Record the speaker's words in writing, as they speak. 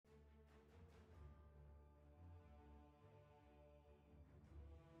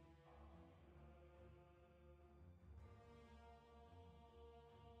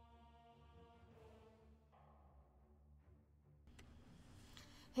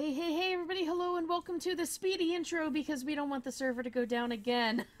Hey, hey, hey, everybody, hello, and welcome to the speedy intro because we don't want the server to go down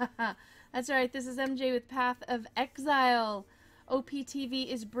again. That's right, this is MJ with Path of Exile. OPTV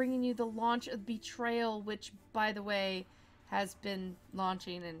is bringing you the launch of Betrayal, which, by the way, has been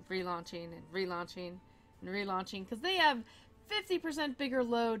launching and relaunching and relaunching and relaunching because they have 50% bigger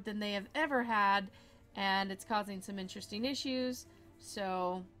load than they have ever had, and it's causing some interesting issues.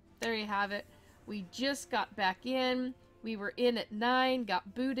 So, there you have it. We just got back in. We were in at 9,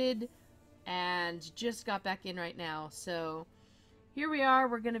 got booted, and just got back in right now. So here we are.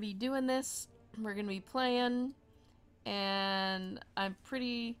 We're going to be doing this. We're going to be playing. And I'm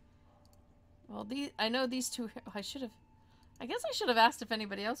pretty... Well, I know these two... I guess I should have asked if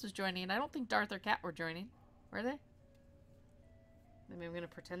anybody else was joining. I don't think Darth or Cat were joining. Were they? Maybe I'm going to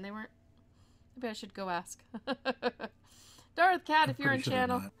pretend they weren't. Maybe I should go ask. Darth, Cat, if you're in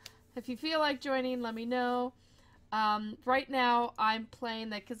channel, if you feel like joining, let me know. Right now I'm playing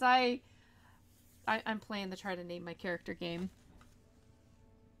that because I'm playing the try to name my character game.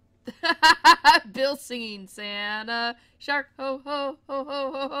 Bill singing Santa shark ho ho ho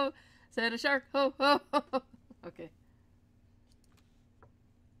ho ho ho, Santa shark ho ho ho ho. Okay.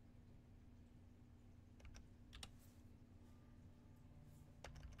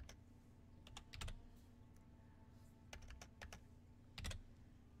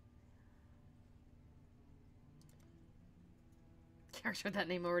 Character with that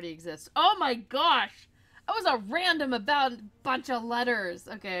name already exists. Oh my gosh! That was a random bunch of letters.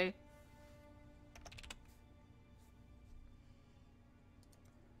 Okay.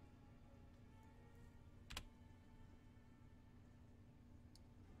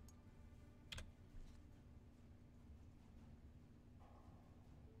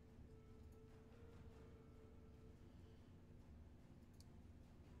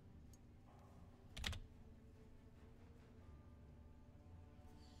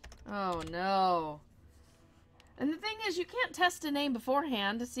 Oh no. And the thing is, you can't test a name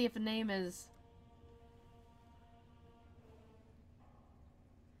beforehand to see if a name is...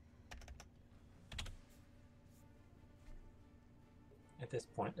 At this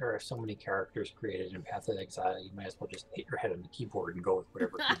point, there are so many characters created in Path of Exile, you might as well just hit your head on the keyboard and go with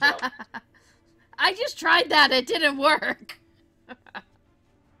whatever comes out. I just tried that. It didn't work.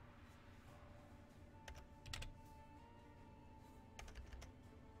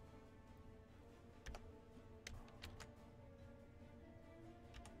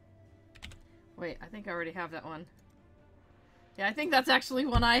 Wait, I think I already have that one. Yeah, I think that's actually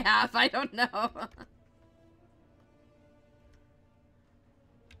one I have. I don't know.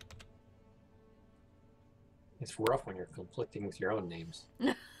 It's rough when you're conflicting with your own names.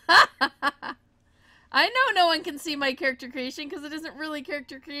 I know no one can see my character creation because it isn't really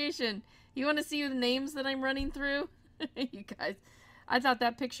character creation. You want to see the names that I'm running through? You guys, I thought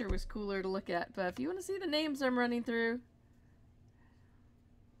that picture was cooler to look at, but if you want to see the names I'm running through...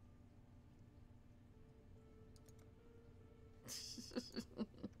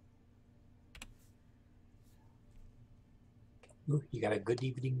 Ooh, you got a good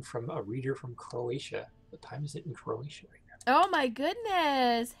evening from a reader from Croatia. What time is it in Croatia right now? Oh my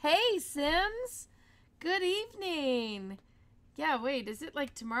goodness! Hey, Sims! Good evening! Yeah, wait, is it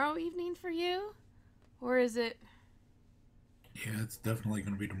like tomorrow evening for you? Or is it... Yeah, it's definitely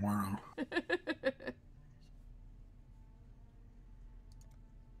going to be tomorrow.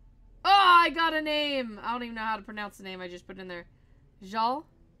 Oh, I got a name! I don't even know how to pronounce the name I just put in there. Jal?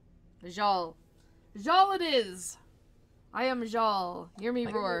 Jal. Jal it is! I am Jal. Hear me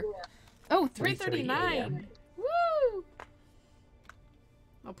roar. Oh, 3:39! Woo!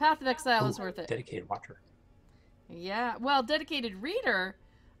 Well, Path of Exile is worth it. Dedicated watcher. Yeah, well, dedicated reader.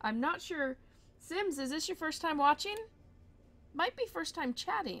 I'm not sure. Sims, is this your first time watching? Might be first time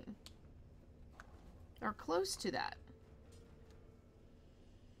chatting. Or close to that.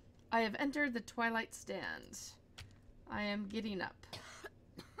 I have entered the Twilight Stand. I am getting up.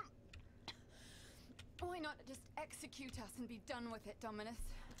 Why not just execute us and be done with it, Dominus?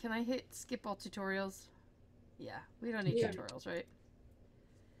 Can I hit skip all tutorials? Yeah, we don't need tutorials, right?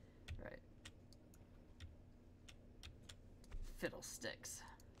 Right. Fiddlesticks.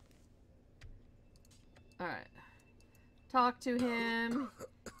 Alright. Talk to him.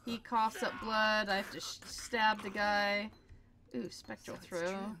 He coughs up blood. I have to stab the guy. Ooh, spectral throw.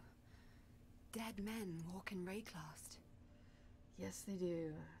 True. Dead men walk in Rayclast. Yes, they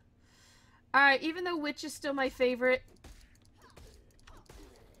do. Alright, even though Witch is still my favorite.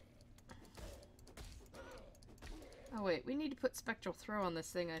 Oh wait, we need to put spectral throw on this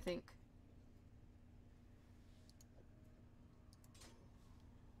thing, I think.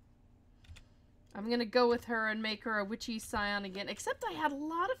 I'm gonna go with her and make her a witchy scion again. Except I had a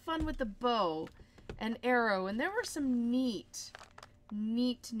lot of fun with the bow and arrow, and there were some neat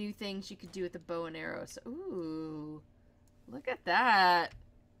new things you could do with the bow and arrow. So, ooh, look at that.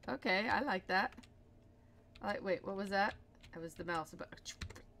 Okay, I like that. Wait, what was that? That was the mouse button.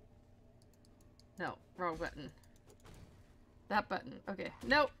 No, wrong button. That button. Okay,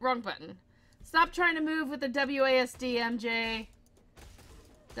 nope, wrong button. Stop trying to move with the WASD, MJ.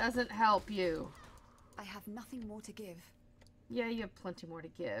 Doesn't help you. I have nothing more to give. Yeah, you have plenty more to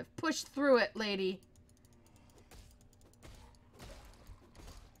give. Push through it, lady.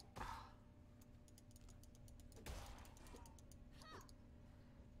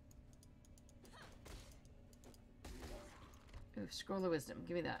 Ooh, scroll of wisdom.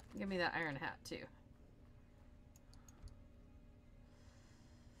 Give me that. Give me that iron hat, too.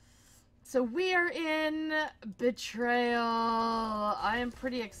 So we are in Betrayal. I am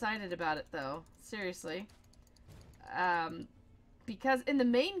pretty excited about it, though. Seriously. Because in the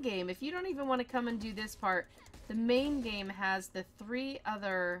main game, if you don't even want to come and do this part, the main game has the 3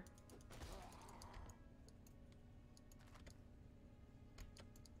 other...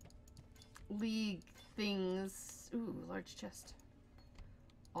 League things. Ooh, large chest.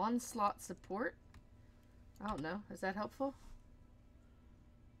 Onslaught support? I don't know. Is that helpful?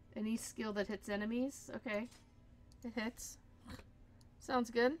 Any skill that hits enemies? Okay. It hits. Sounds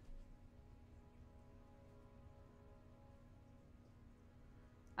good.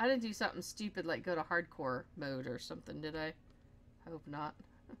 I didn't do something stupid like go to hardcore mode or something, did I? I hope not.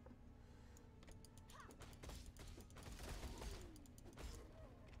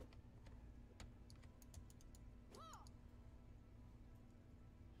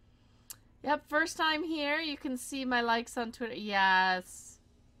 Yep, first time here. You can see my likes on Twitter. Yes.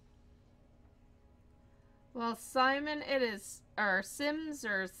 Well, Simon, it is, or Sims,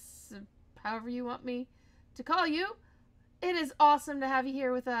 or however you want me to call you. It is awesome to have you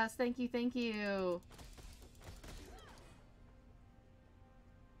here with us. Thank you, thank you.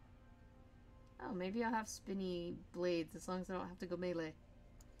 Oh, maybe I'll have spinny blades as long as I don't have to go melee.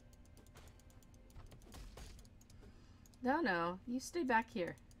 No, no. You stay back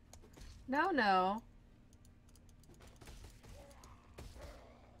here. No, no.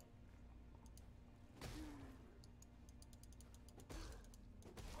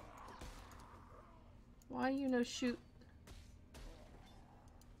 Why you no shoot?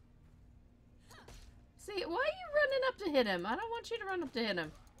 See, why are you running up to hit him? I don't want you to run up to hit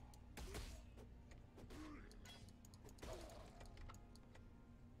him.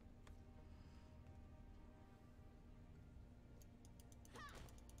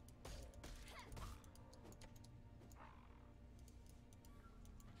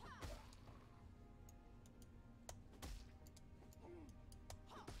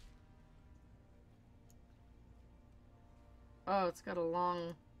 Oh, it's got a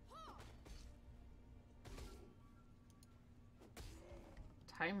long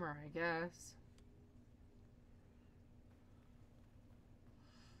timer, I guess.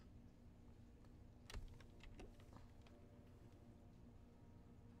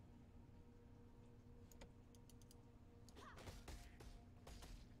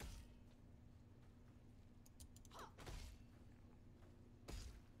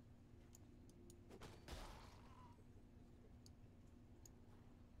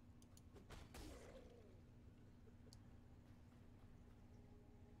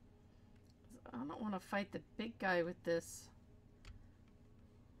 I don't want to fight the big guy with this.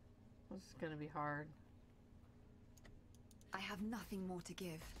 This is gonna be hard. I have nothing more to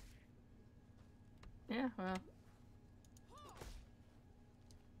give. Yeah, well.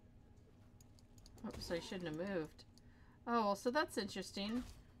 Oops, I shouldn't have moved. Oh, well, so that's interesting.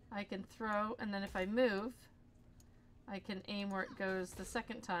 I can throw, and then if I move, I can aim where it goes the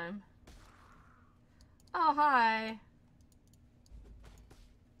second time. Oh, hi!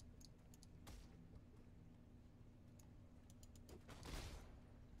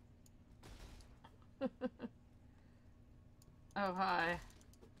 Oh, hi.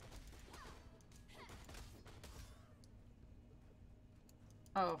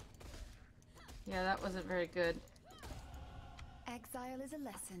 Oh. Yeah, that wasn't very good. Exile is a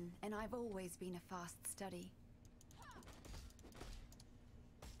lesson, and I've always been a fast study.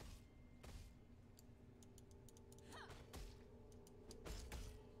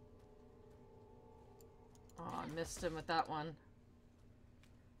 Oh, I missed him with that one.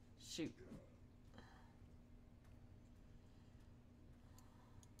 Shoot.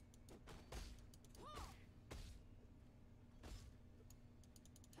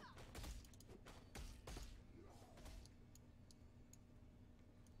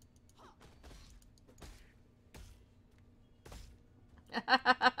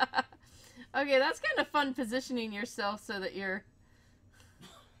 Okay, that's kind of fun positioning yourself so that your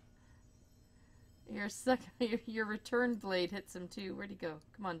return blade hits him too. Where'd he go?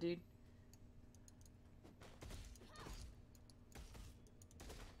 Come on, dude.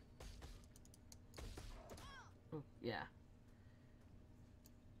 Oh, yeah.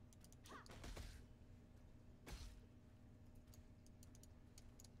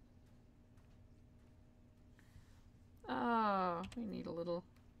 Oh, we need a little.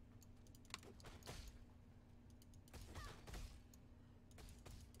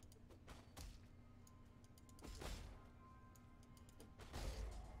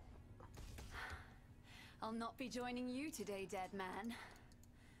 I'll not be joining you today, dead man.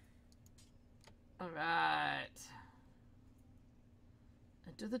 Alright.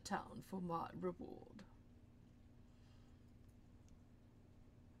 Enter the town for my reward.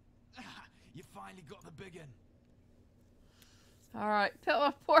 You finally got the big one. Alright,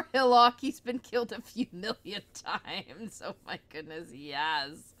 poor Hillock, he's been killed a few million times. Oh my goodness, he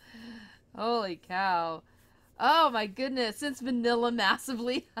has. Holy cow. Oh my goodness, since vanilla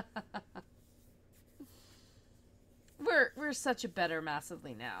massively. We're such a better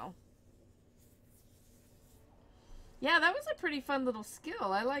massively now. Yeah, that was a pretty fun little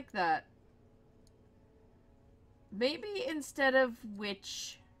skill. I like that. Maybe instead of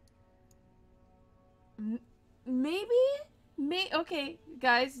which... Okay,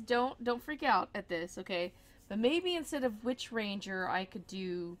 guys, don't freak out at this, okay? But maybe instead of which ranger, I could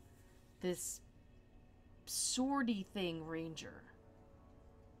do this swordy thing ranger.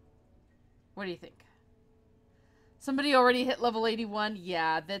 What do you think? Somebody already hit level 81?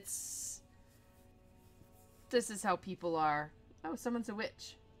 Yeah, this is how people are. Oh, someone's a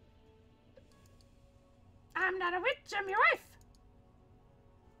witch. I'm not a witch, I'm your wife!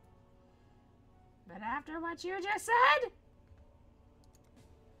 But after what you just said...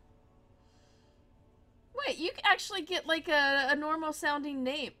 Wait, you actually get like a normal sounding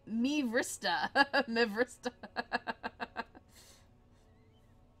name. Mivrista. Mivrista.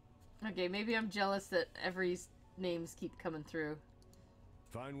 Okay, maybe I'm jealous that every names keep coming through.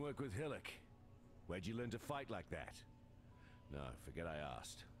 Fine work with Hillock. Where'd you learn to fight like that? No, forget I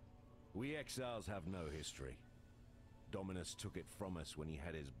asked. We exiles have no history. Dominus took it from us when he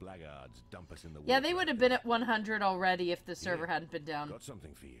had his blackguards dump us in the Yeah, water. they would have been at 100 already if the server hadn't been down. Got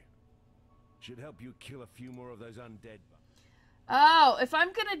something for you. Should help you kill a few more of those undead. Oh, if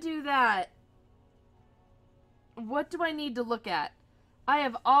I'm gonna do that, what do I need to look at? I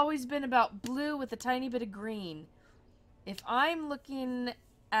have always been about blue with a tiny bit of green. If I'm looking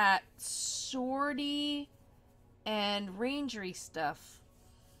at swordy and rangery stuff,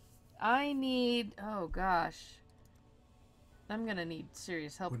 I need... Oh, gosh. I'm gonna need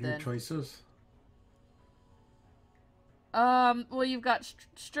serious help What are then. your choices? Well, you've got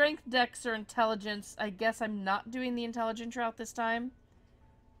strength, dex, or intelligence. I guess I'm not doing the intelligence route this time.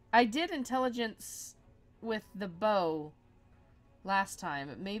 I did intelligence with the bow last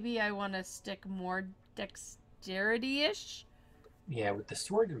time. Maybe I want to stick more dexterity-ish? Yeah, with the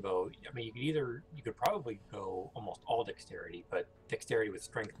sword and bow, I mean, you could probably go almost all dexterity, but dexterity with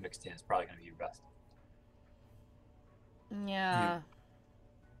strength mixed in is probably going to be your best. Yeah.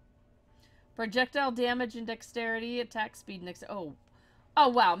 Projectile damage and dexterity, attack speed and oh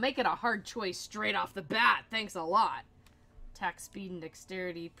wow, make it a hard choice straight off the bat. Thanks a lot. Attack speed and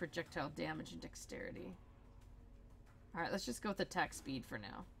dexterity, projectile damage and dexterity. Alright, let's just go with attack speed for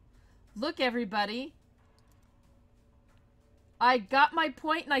now. Look, everybody. I got my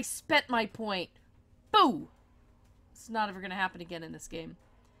point and I spent my point. Boo! It's not ever going to happen again in this game.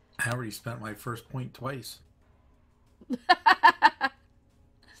 I already spent my first point twice.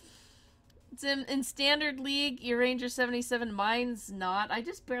 It's in Standard League, your Ranger 77, mine's not. I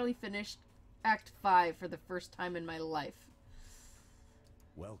just barely finished Act 5 for the first time in my life.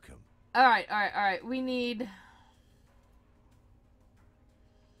 Welcome. Alright. We need...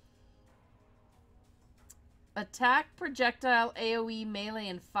 Attack, projectile, AoE, melee,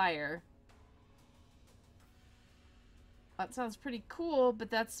 and fire. That sounds pretty cool, but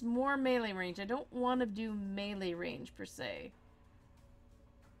that's more melee range. I don't want to do melee range, per se.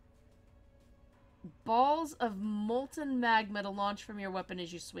 Balls of molten magma to launch from your weapon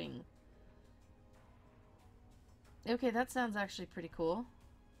as you swing. Okay, that sounds actually pretty cool.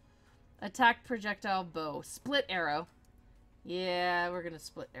 Attack, projectile, bow. Split arrow. Yeah, we're gonna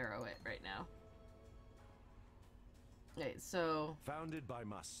split arrow it right now. Okay, so... Founded by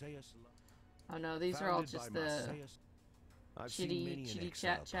Marseilles. Oh no, these are all just the chitty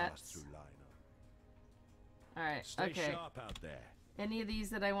chats. Alright, Stay okay. sharp out there. Any of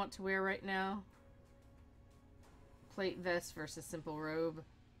these that I want to wear right now? Plate vest versus simple robe.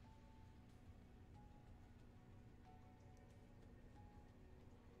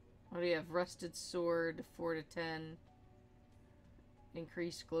 What do you have? Rusted sword, 4 to 10.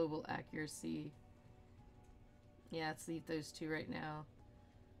 Increased global accuracy. Yeah, let's leave those two right now.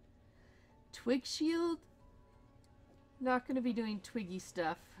 Twig shield? Not going to be doing twiggy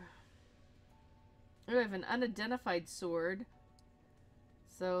stuff. Oh, I have an unidentified sword.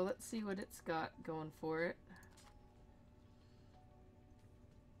 So let's see what it's got going for it.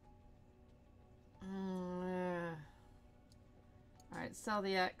 Alright, sell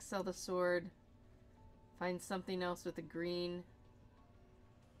the axe, sell the sword. Find something else with a green.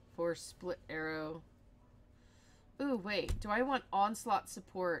 For split arrow. Ooh, wait. Do I want onslaught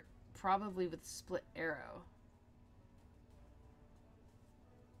support? Probably with split arrow.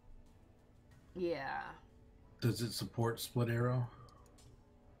 Yeah. Does it support split arrow?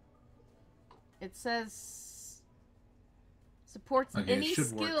 It says supports Okay, any it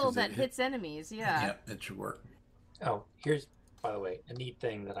should work, skill 'cause that it hits enemies. Yeah. Yep, it should work. Oh, here's, by the way, a neat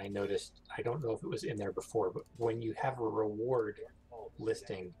thing that I noticed. I don't know if it was in there before, but when you have a reward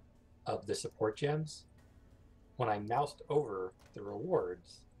listing of the support gems, when I moused over the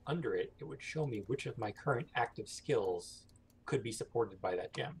rewards, under it, it would show me which of my current active skills could be supported by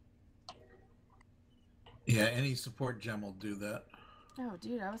that gem. Yeah, any support gem will do that. Oh,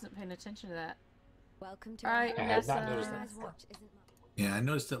 dude, I wasn't paying attention to that. Welcome to All right, I had not noticed that Nessa. before. Yeah, I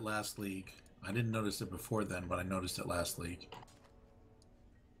noticed it last league. I didn't notice it before then, but I noticed it last league.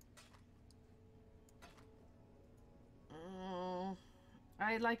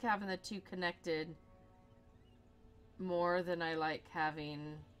 I like having the two connected more than I like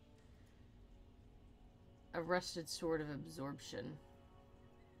having a rusted sword of absorption.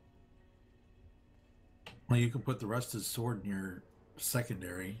 Well, you can put the rusted sword in your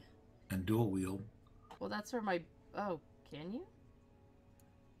secondary and dual wield. Well, that's where my... Oh, can you?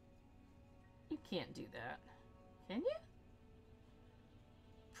 You can't do that. Can you?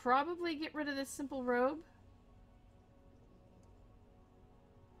 Probably get rid of this simple robe.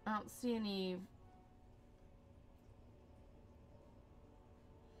 I don't see any...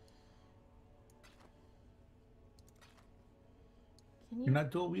 Can you? You're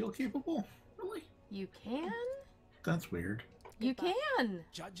not dual wield capable? Really? You can? That's weird. You can!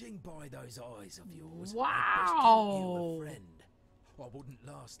 Judging by those eyes of yours, Wow. I'd best keep you a friend. I wouldn't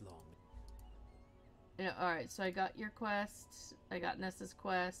last long. Yeah, alright, so I got your quest. I got Nessa's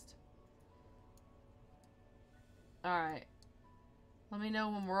quest. Alright. Let me know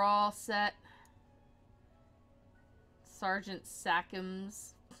when we're all set. Sergeant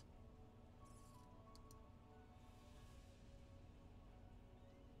Sackham's.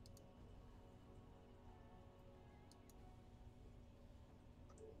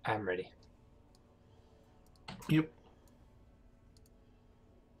 I'm ready. Yep.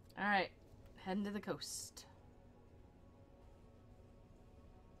 Alright, heading to the coast.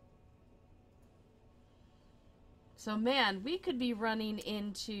 So, man, we could be running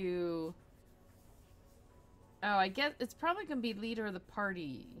into... Oh, I guess it's probably going to be leader of the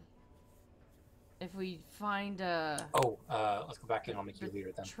party. If we find a... Oh, let's go back in. I'll make you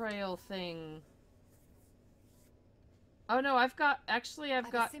leader then. Betrayal thing. Oh, no, I've got... Actually, I've I've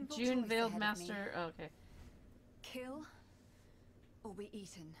a got simple June choice Veiled ahead of me. Master... Oh, okay. Kill or be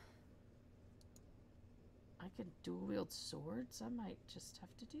eaten. I could dual wield swords. I might just have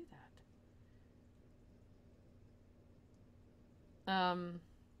to do that.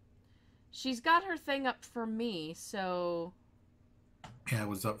 She's got her thing up for me, so Yeah, it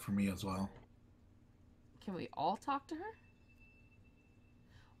was up for me as well. can we all talk to her?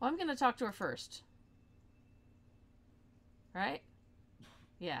 Well, I'm gonna talk to her first. Right?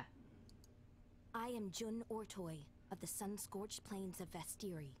 Yeah. I am Jun Ortoy of the sun-scorched plains of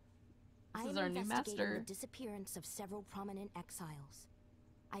Vestiri. I This is am our new investigating master. the disappearance of several prominent exiles.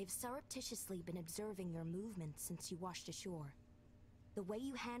 I have surreptitiously been observing your movements since you washed ashore. The way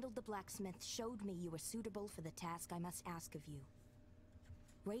you handled the blacksmith showed me you were suitable for the task I must ask of you.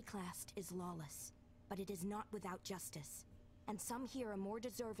 Rayclast is lawless, but it is not without justice, and some here are more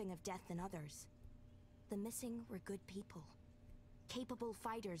deserving of death than others. The missing were good people. Capable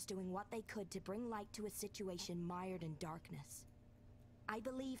fighters doing what they could to bring light to a situation mired in darkness. I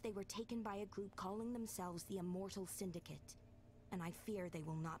believe they were taken by a group calling themselves the Immortal Syndicate, and I fear they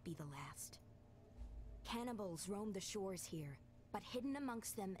will not be the last. Cannibals roam the shores here, but hidden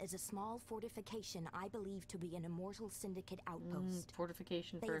amongst them is a small fortification I believe to be an Immortal Syndicate outpost.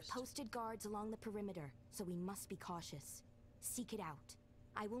 Fortification They first. have posted guards along the perimeter, so we must be cautious. Seek it out.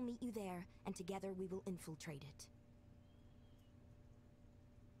 I will meet you there, and together we will infiltrate it.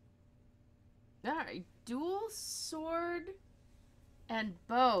 Alright, dual sword and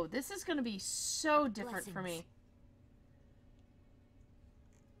bow. This is going to be so different for me.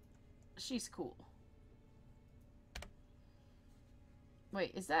 She's cool.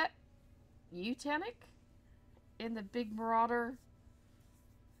 Wait, is that you, Tannic? In the big marauder-ness?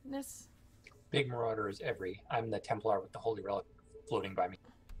 Big Marauder is Every. I'm the Templar with the Holy Relic floating by me.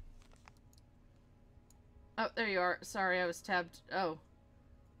 Oh, there you are. Sorry, I was tabbed. Oh.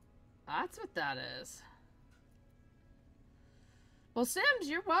 That's what that is. Well, Sims,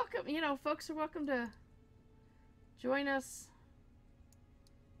 you're welcome. You know, folks are welcome to join us.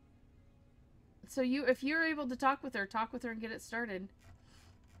 So if you're able to talk with her and get it started.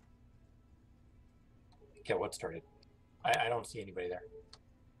 Get what started? I don't see anybody there.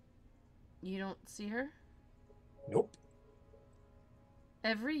 You don't see her? Nope.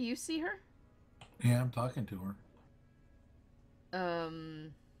 Every, you see her? Yeah, I'm talking to her.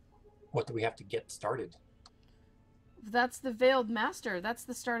 What do we have to get started? That's the Veiled Master. That's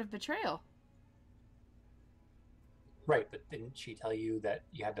the start of Betrayal. Right, but didn't she tell you that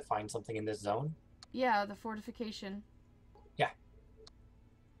you had to find something in this zone? Yeah, the fortification. Yeah.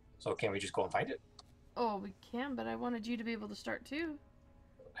 So can't we just go and find it? Oh, we can, but I wanted you to be able to start too.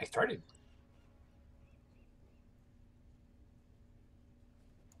 I started.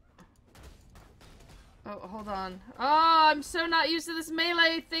 Oh, hold on. Oh, I'm so not used to this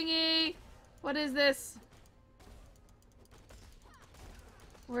melee thingy. What is this?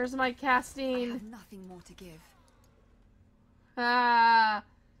 Where's my I casting? have nothing more to give. Ah.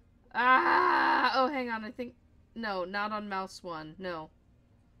 Ah. Oh, hang on. I think... No, not on mouse 1. No.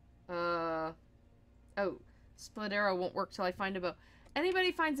 Oh. Split arrow won't work till I find a bow.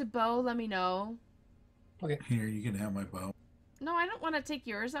 Anybody finds a bow, let me know. Okay. Here, you can have my bow. No, I don't want to take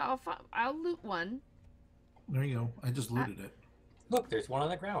yours. I'll loot one. There you go. I just looted it. Look, there's one on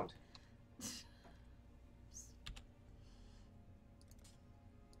the ground.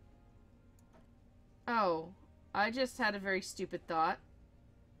 Oh, I just had a very stupid thought.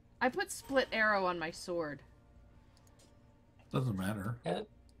 I put split arrow on my sword. Doesn't matter. And,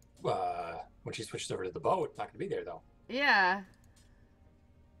 when she switches over to the bow, it's not going to be there, though. Yeah.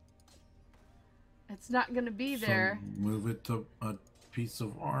 It's not going to be there. So move it to a piece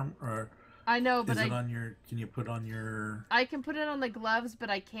of arm, or I know, but is it on your? Can you put on your? I can put it on the gloves, but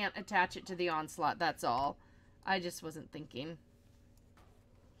I can't attach it to the onslaught. That's all. I just wasn't thinking.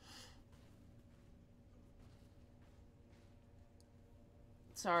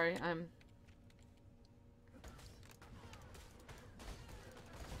 Sorry, I'm...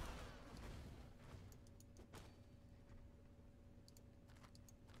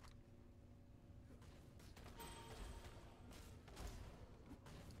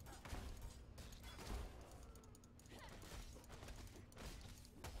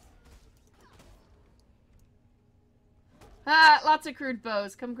 Ah, lots of crude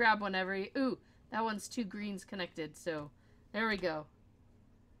bows. Come grab one every... Ooh, that one's 2 greens connected, so... There we go.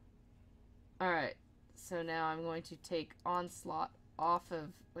 Alright, so now I'm going to take Onslaught off of...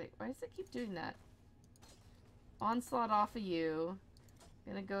 Wait, why does it keep doing that? Onslaught off of you.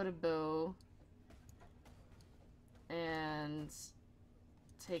 Gonna go to bow. And...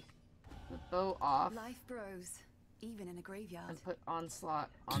 take the bow off. Life grows, even in a graveyard. And put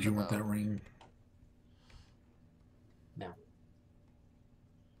Onslaught on Did the you want bow. that ring? No.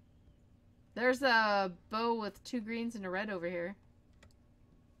 There's a bow with 2 greens and a red over here.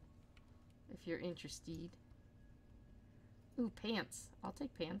 If you're interested. Ooh, pants. I'll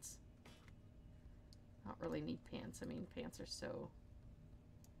take pants. I don't really need pants. I mean, pants are so...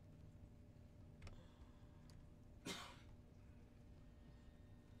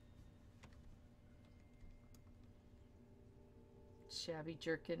 Shabby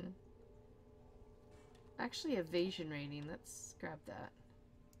jerkin. Actually, evasion rating. Let's grab that.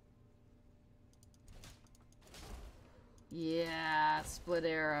 Yeah, split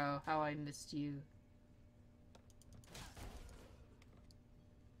arrow. How I missed you.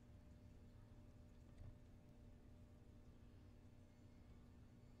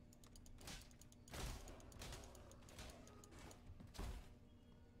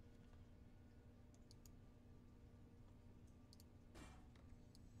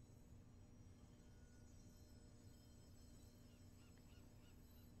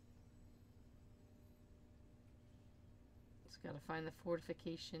 Gotta find the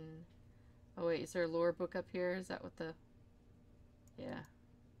fortification. Oh wait, is there a lore book up here? Is that what the... Yeah.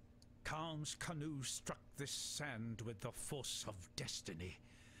 Khan's canoe struck this sand with the force of destiny.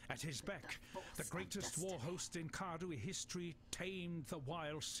 At his beck, the greatest war host in Kardui history tamed the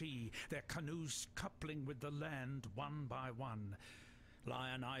wild sea, their canoes coupling with the land one by one.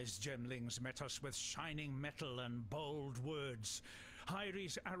 Lion-Eye's gemlings met us with shining metal and bold words.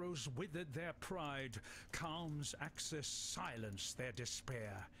 Hyri's arrows withered their pride. Calm's axis silenced their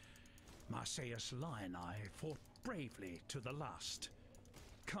despair. Marseilles Lion-Eye fought bravely to the last.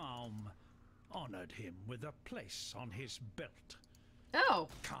 Calm honored him with a place on his belt. Oh,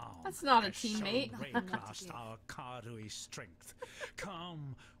 Calm that's not a has teammate. shown Rayclast our Karui strength.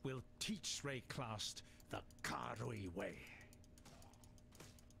 Calm will teach Rayclast the Karui way.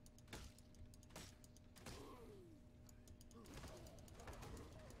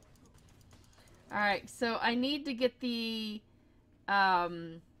 Alright, so I need to get the,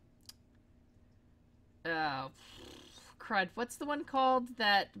 crud. What's the one called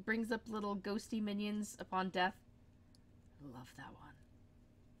that brings up little ghosty minions upon death? I love that one.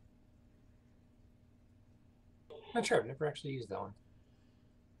 Not sure. I've never actually used that one.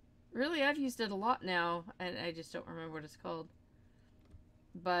 Really, I've used it a lot now, and I just don't remember what it's called.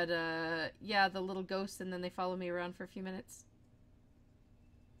 But, yeah, the little ghosts, and then they follow me around for a few minutes.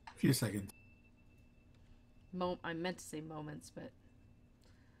 A few seconds. I meant to say moments, but...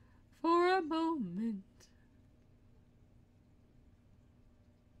 For a moment.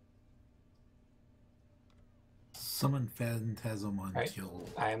 Summon Phantasm on Right. kill.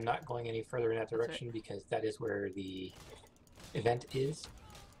 I am not going any further in that That's right. direction because that is where the event is.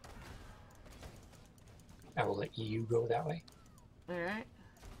 I will let you go that way. Alright.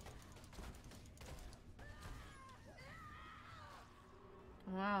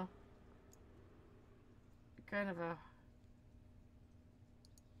 Wow. Kind of a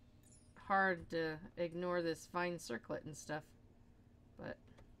hard to ignore this vine circlet and stuff, but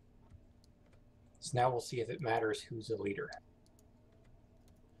So now we'll see if it matters who's the leader.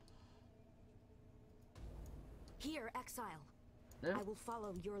 Here, Exile. no. I will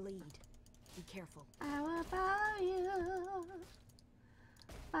follow your lead. Be careful. I will follow you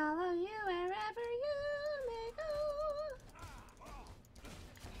wherever you may go.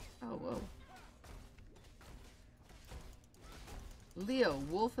 Oh, whoa. Leo,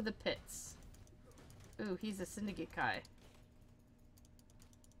 Wolf of the Pits. Ooh, he's a syndicate guy.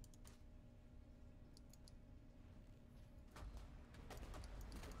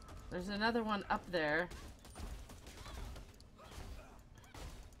 There's another one up there.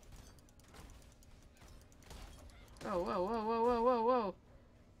 Oh, whoa, whoa, whoa, whoa, whoa, whoa.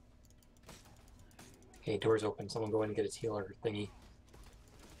 Okay, door's open. Someone go in and get a healer thingy.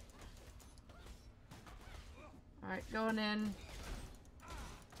 Alright, going in.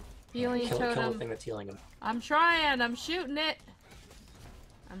 Healing Kill the totem. thing that's healing him. I'm trying. I'm shooting it.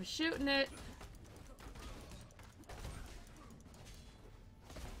 I'm shooting it.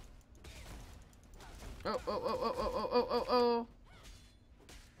 Oh, oh, oh, oh, oh, oh, oh, oh, oh.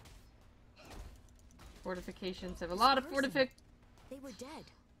 Fortifications have a lot of fortific. They were dead.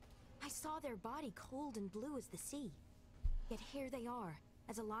 I saw their body cold and blue as the sea. Yet here they are,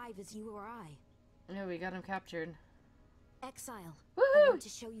 as alive as you or I. No, we got him captured. Exile. I Woohoo! want to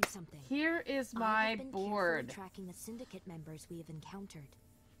show you something. Here is I my have been board. carefully tracking the syndicate members we have encountered.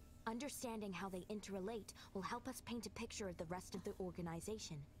 Understanding how they interrelate will help us paint a picture of the rest of the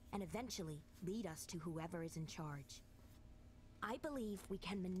organization, and eventually lead us to whoever is in charge. I believe we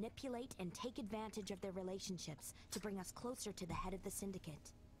can manipulate and take advantage of their relationships to bring us closer to the head of the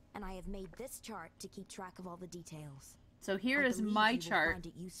syndicate. And I have made this chart to keep track of all the details. So here I is believe my you will chart. find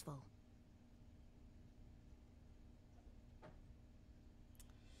it useful.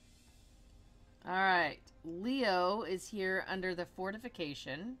 Alright. Leo is here under the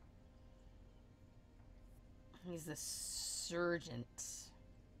fortification. He's the sergeant.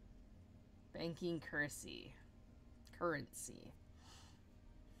 Banking currency.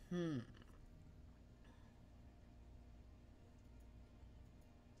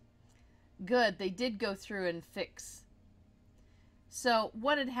 Good, they did go through and fix. So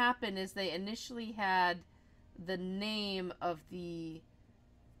what had happened is they initially had the name of the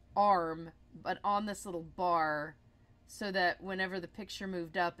arm, but on this little bar, so that whenever the picture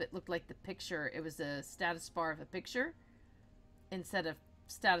moved up, it looked like the picture, it was a status bar of a picture, instead of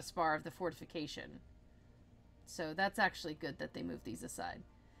status bar of the fortification. So that's actually good that they moved these aside.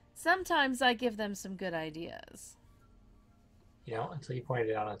 Sometimes I give them some good ideas. You know, until you pointed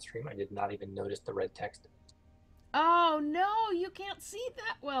it out on stream, I did not even notice the red text. Oh no, you can't see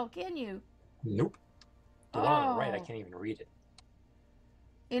that well, can you? Nope. The one on the right, I Oh. can't even read it.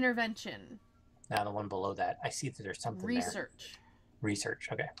 Intervention. Now the one below that, I see that there's something there. Research. Research,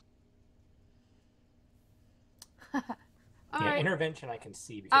 okay. All Yeah, right. intervention I can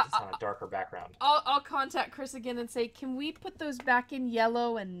see because it's on a darker background. I'll contact Chris again and say, can we put those back in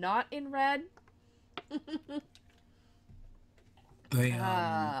yellow and not in red? They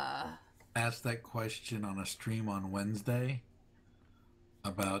asked that question on a stream on Wednesday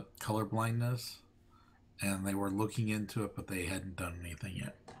about color blindness, and they were looking into it, but they hadn't done anything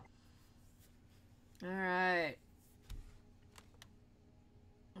yet. All right.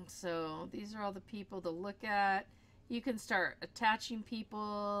 So these are all the people to look at. You can start attaching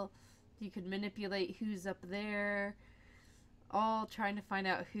people. You can manipulate who's up there. All trying to find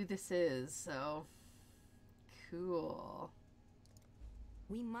out who this is. So, cool.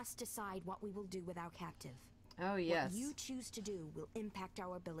 We must decide what we will do with our captive. Oh, yes. What you choose to do will impact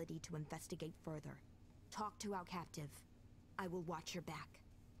our ability to investigate further. Talk to our captive. I will watch your back.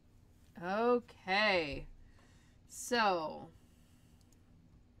 Okay. So...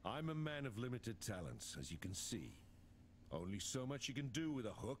 I'm a man of limited talents, as you can see. Only so much you can do with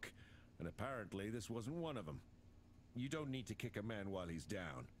a hook, and apparently this wasn't one of them. You don't need to kick a man while he's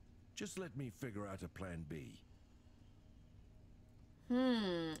down. Just let me figure out a plan B.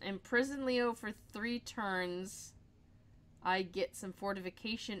 Imprison Leo for 3 turns. I get some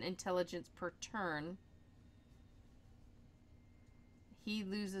fortification intelligence per turn. He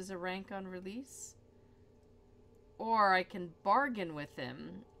loses a rank on release. Or I can bargain with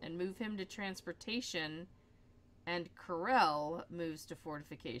him and move him to transportation, and Corel moves to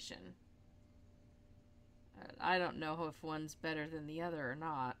fortification. I don't know if one's better than the other or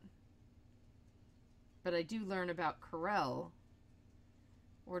not. But I do learn about Corel.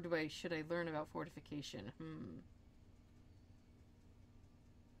 Or should I learn about fortification?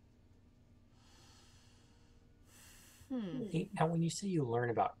 Hey, now, when you say you learn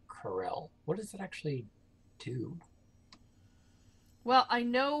about Corel, what does it actually do? Well, I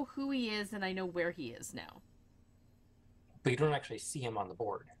know who he is and I know where he is now. But you don't actually see him on the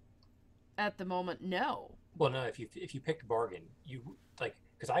board. At the moment, no. Well, no. If you picked bargain, you like,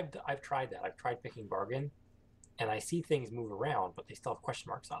 because I've tried that. I've tried picking bargain, and I see things move around, but they still have question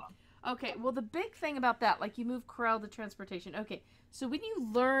marks on them. Okay, well, the big thing about that, like you move Corel to transportation. Okay, so when you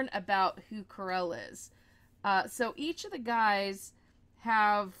learn about who Corel is, so each of the guys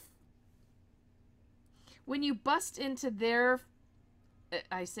have, when you bust into their,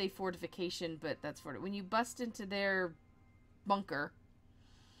 I say fortification, but that's when you bust into their bunker,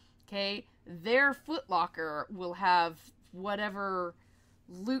 okay, their footlocker will have whatever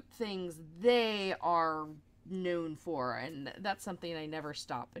loot things they are known for, and that's something I never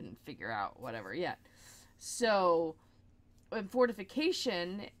stop and figure out whatever yet. So, and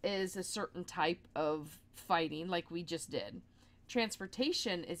fortification is a certain type of fighting, like we just did.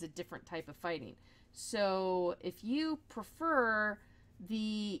 Transportation is a different type of fighting. So, if you prefer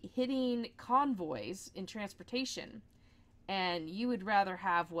the hitting convoys in transportation, and you would rather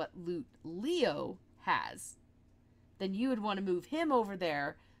have what loot Leo has, then you would want to move him over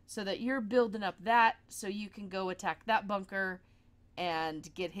there so that you're building up that so you can go attack that bunker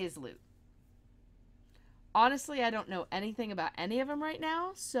and get his loot. Honestly, I don't know anything about any of them right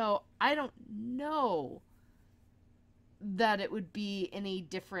now, so I don't know that it would be any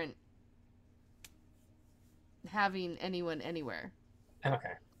different having anyone anywhere.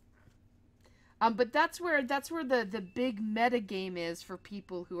 Okay. But that's where the big meta game is for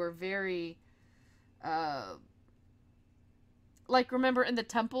people who are very, like, remember in the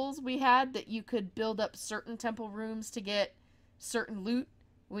temples we had that you could build up certain temple rooms to get certain loot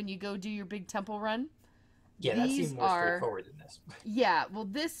when you go do your big temple run? Yeah, that seems more straightforward than this. Yeah, well,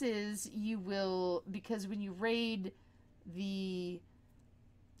 this is, you will, because when you raid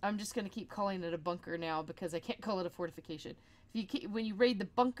I'm just going to keep calling it a bunker now because I can't call it a fortification. When you raid the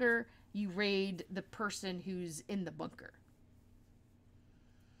bunker, you raid the person who's in the bunker.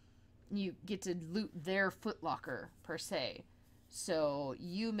 You get to loot their footlocker, per se. So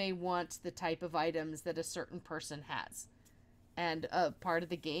you may want the type of items that a certain person has. And a part of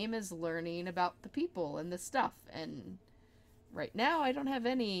the game is learning about the people and the stuff. And right now, I don't have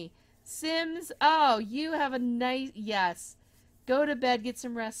any. Sims, oh, you have a nice... Yes. Go to bed, get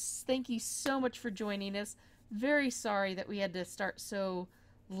some rest. Thank you so much for joining us. Very sorry that we had to start so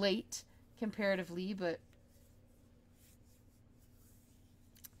late, comparatively, but...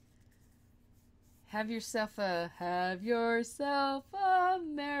 Have yourself a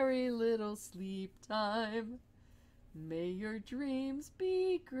merry little sleep time. May your dreams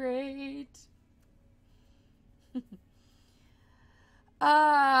be great.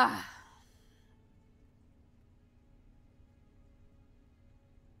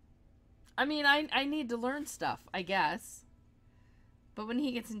 I mean, I need to learn stuff, I guess. But when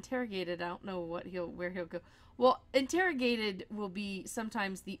he gets interrogated, I don't know where he'll go. Well, interrogated will be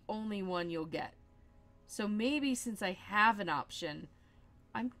sometimes the only one you'll get. So maybe since I have an option,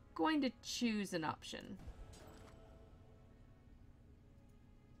 I'm going to choose an option.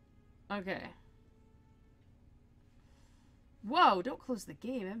 Okay. Whoa, don't close the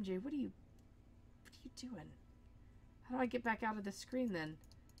game, MJ. What are you doing? How do I get back out of the screen then?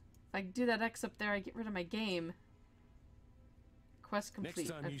 If I do that X up there, I get rid of my game. Quest complete. Next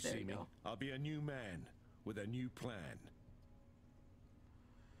time you there see me, go. I'll be a new man with a new plan.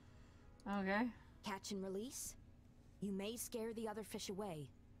 Okay. Catch and release? You may scare the other fish away,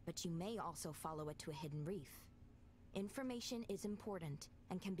 but you may also follow it to a hidden reef. Information is important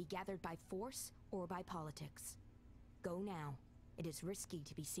and can be gathered by force or by politics. Go now. It is risky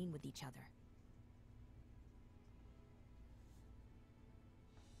to be seen with each other.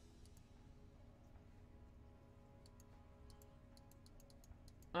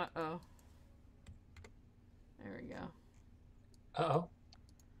 Uh-oh. There we go. Uh-oh.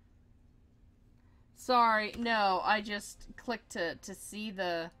 Sorry, no, I just clicked to see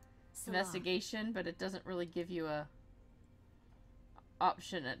the Salah. investigation, but it doesn't really give you a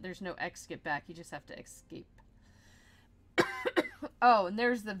option. There's no X get back, you just have to escape. Oh, and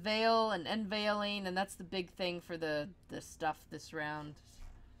there's the veil and unveiling, and that's the big thing for the stuff this round.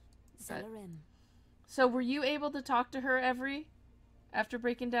 Salarim. So were you able to talk to her, Every, after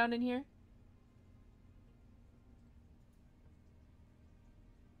breaking down in here?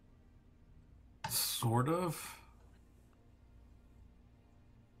 Sort of.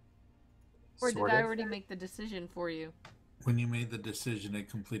 Or did Sort I of. already make the decision for you? When you made the decision, it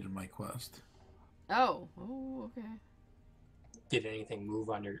completed my quest. Oh. Oh, okay. Did anything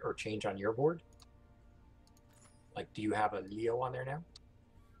move on your or change on your board? Like, do you have a Leo on there now?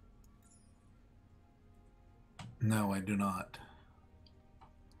 No, I do not.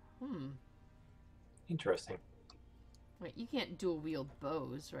 Interesting. Wait, you can't dual wield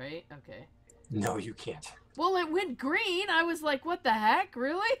bows, right? Okay. No, you can't. Well, it went green. I was like, what the heck?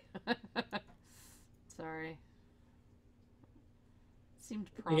 Really? Sorry. Seemed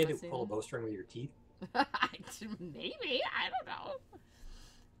You promising. had to pull a bowstring with your teeth. Maybe. I don't know.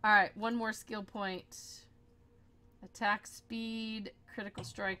 Alright, one more skill point. Attack speed, critical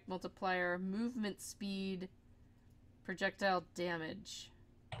strike multiplier, movement speed, projectile damage.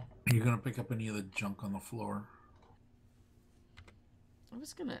 Are you going to pick up any of the junk on the floor? I'm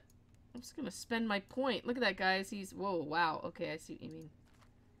just gonna spend my point. Look at that, guys. He's... Whoa, wow. Okay, I see what you mean.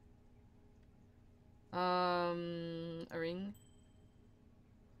 A ring.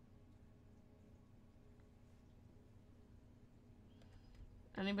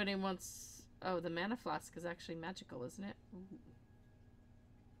 Anybody wants... Oh, the mana flask is actually magical, isn't it? Ooh.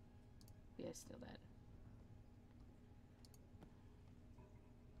 Yeah, steal that.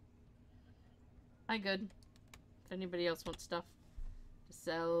 I good. If anybody else wants stuff to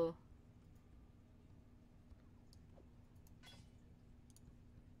sell...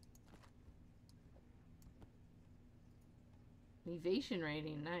 Evasion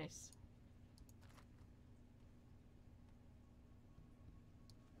rating, nice.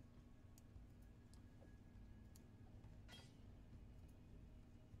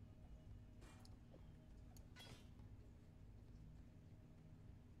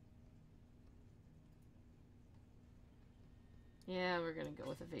 Yeah, we're gonna go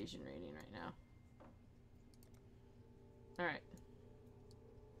with evasion rating right now. Alright.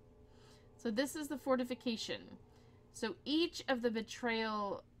 So this is the fortification. So each of the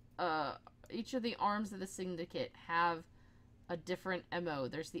betrayal, each of the arms of the syndicate have a different MO.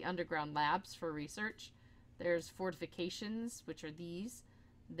 There's the underground labs for research. There's fortifications, which are these.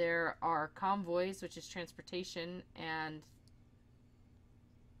 There are convoys, which is transportation, and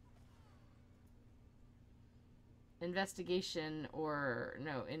investigation, or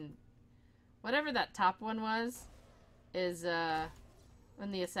no, in whatever that top one was, is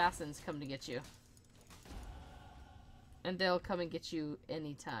when the assassins come to get you. And they'll come and get you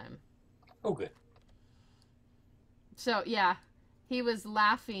anytime. Oh, good. So, yeah. He was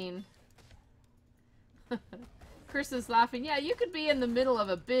laughing. Chris is laughing. Yeah, you could be in the middle of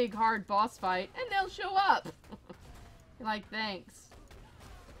a big, hard boss fight, and they'll show up. You're like, thanks.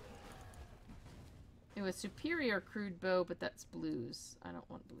 It was superior crude bow, but that's blues. I don't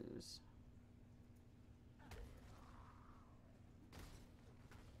want blues.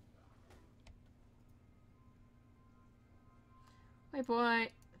 Waypoint.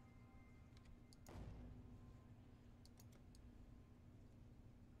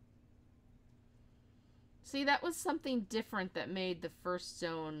 See, that was something different that made the first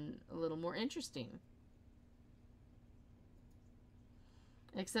zone a little more interesting.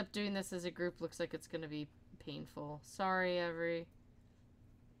 Except doing this as a group looks like it's going to be painful. Sorry, Every.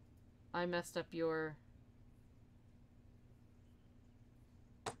 I messed up your...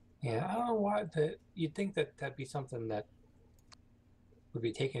 Yeah, I don't know why you'd think that that'd be something that would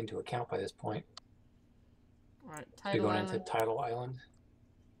be taken into account by this point. All right, So we're Tidal going Island. into Tidal Island.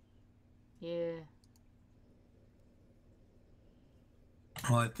 Yeah.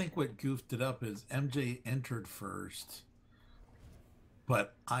 Well, I think what goofed it up is MJ entered first,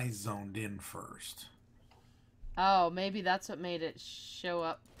 but I zoned in first. Oh, maybe that's what made it show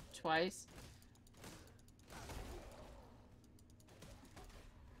up twice.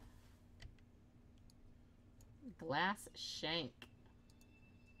 Glass shank.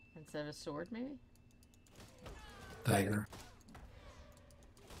 Instead of a sword, maybe? Dagger.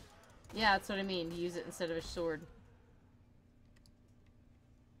 Yeah, that's what I mean. Use it instead of a sword.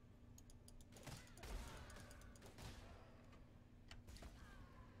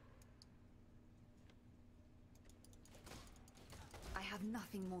 I have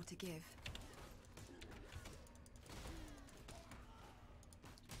nothing more to give.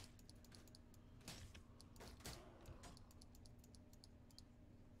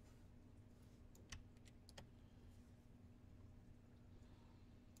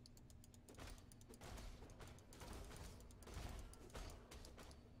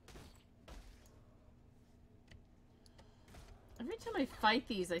 Every time I fight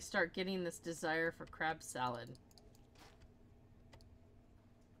these, I start getting this desire for crab salad.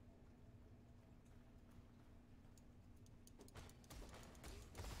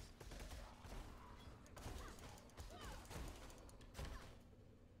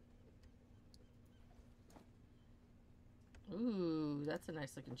 Ooh, that's a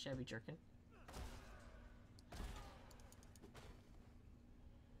nice looking Chevy jerkin.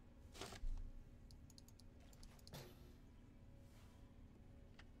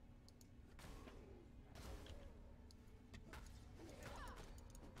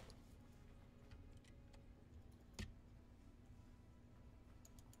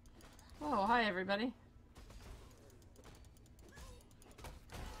 Oh, hi everybody.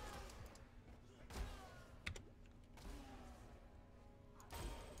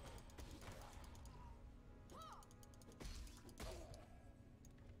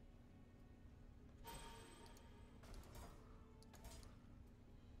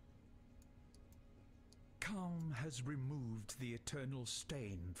 Calm has removed the eternal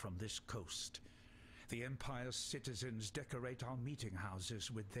stain from this coast. The Empire's citizens decorate our meeting houses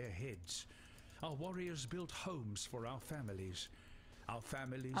with their heads. Our warriors build homes for our families. Our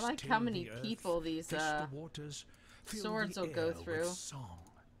families I like till how many the earth, people these fish the waters, fill swords the will go air through. with song.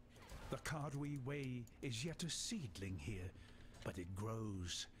 The Kardwi way is yet a seedling here, but it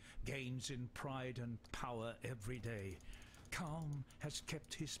grows, gains in pride and power every day. Calm has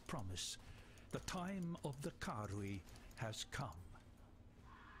kept his promise. The time of the Kardwi has come.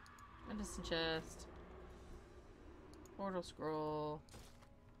 Medicine chest. Portal scroll.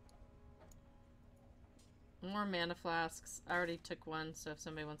 More mana flasks. I already took one, so if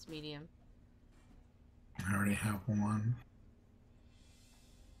somebody wants medium. I already have one.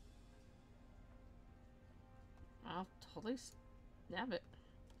 I'll totally snap it.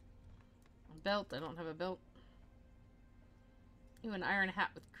 A belt. I don't have a belt. Ooh, an iron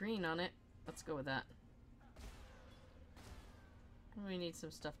hat with green on it. Let's go with that. We need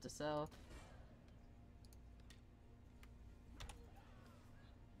some stuff to sell.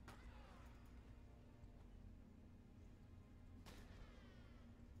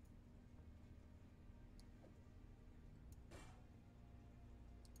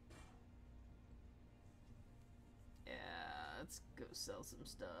 Yeah, let's go sell some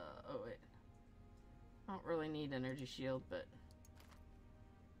stuff. Oh, wait. I don't really need energy shield, but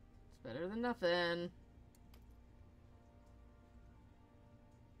it's better than nothing.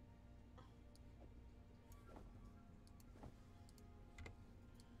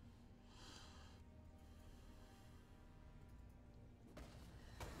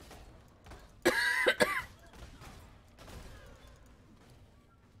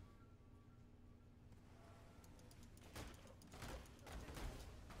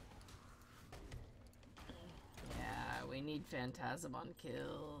 Yeah, we need Phantasm on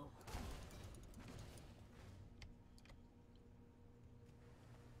kill.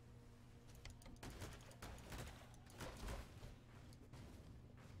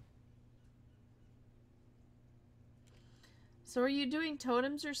 So are you doing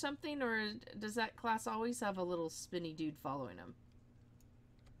totems or something, or does that class always have a little spinny dude following him?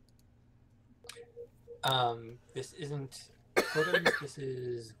 This isn't totems, this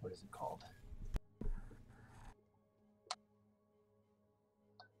is, what is it called?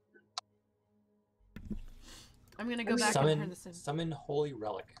 I'm gonna go back and turn this in. Summon Holy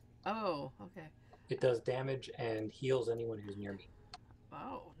Relic. Oh, okay. It does damage and heals anyone who's near me.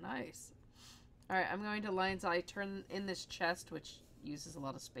 Oh, nice. Alright, I'm going to Lion's Eye, turn in this chest, which uses a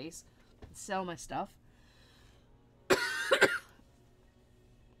lot of space. Sell my stuff.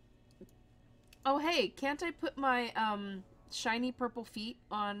 Oh, hey, can't I put my shiny purple feet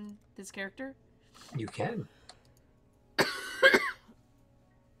on this character? You can.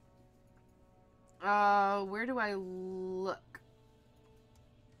 Where do I look?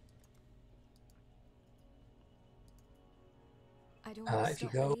 I don't want to If you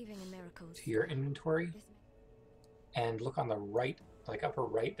stop go believing in miracles. to your inventory and look on the right, like upper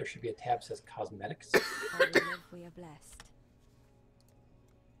right, there should be a tab that says cosmetics. While we live, we are blessed.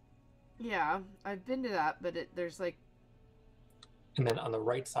 Yeah, I've been to that, but there's like... And then on the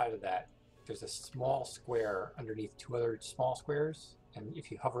right side of that, there's a small square underneath two other small squares. And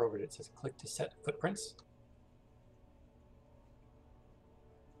if you hover over it, it says click to set footprints.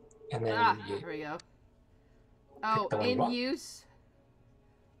 And then here we go. Oh, the one in above. use?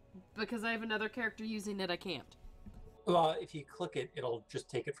 Because I have another character using it, I can't. Well, if you click it, it'll just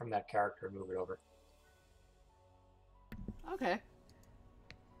take it from that character and move it over. Okay.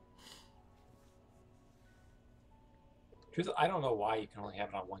 I don't know why you can only have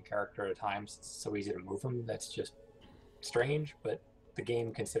it on one character at a time. It's so easy to move them. That's just strange, but the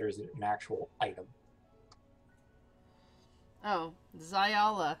game considers it an actual item. Oh,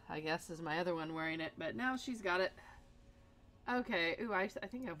 Zyala, I guess, is my other one wearing it, but now she's got it. Okay. Ooh, I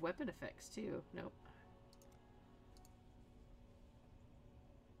think I have weapon effects, too. Nope.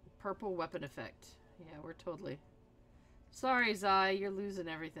 Purple weapon effect. Yeah, we're totally... Sorry, Zai, you're losing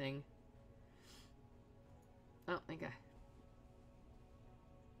everything. I don't think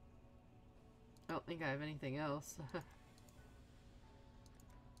I have anything else.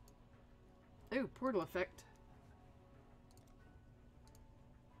 Ooh, portal effect.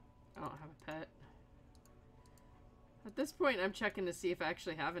 I don't have a pet. At this point, I'm checking to see if I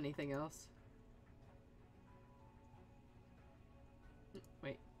actually have anything else.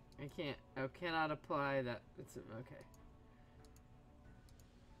 Wait, I can't. Oh, cannot apply that. It's okay.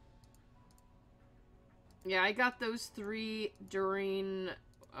 Yeah, I got those 3 during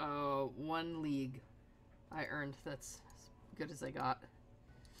 1 league I earned. That's as good as I got.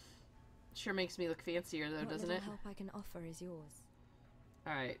 Sure makes me look fancier though, doesn't it? What help I can offer is yours.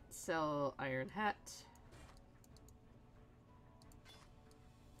 Alright, sell iron hat.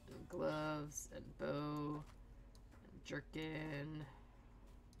 And gloves and bow. And jerkin.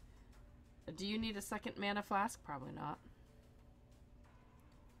 Do you need a second mana flask? Probably not.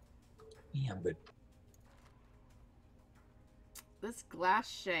 Yeah, but This glass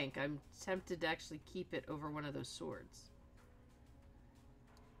shank, I'm tempted to actually keep it over one of those swords.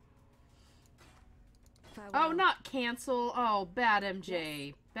 Farewell. Oh, not cancel. Oh, bad MJ.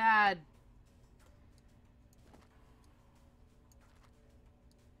 Yes. Bad.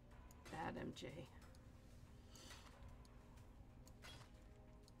 Bad MJ.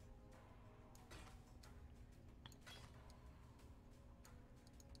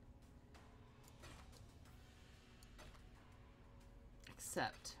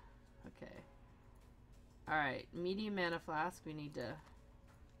 Accept. Okay. Alright, medium mana flask. We need to...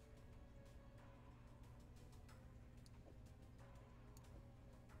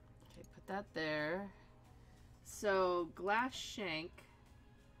 Okay, put that there. So, glass shank.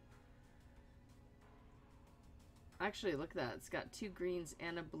 Actually, look at that. It's got 2 greens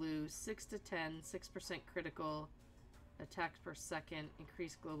and a blue. 6 to 10, 6% critical. Attacks per second.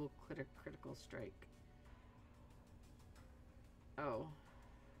 Increased global critical strike. Oh.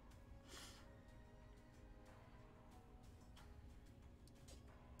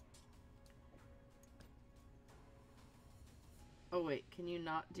 Oh wait, can you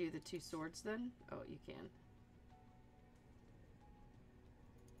not do the 2 swords then? Oh, you can.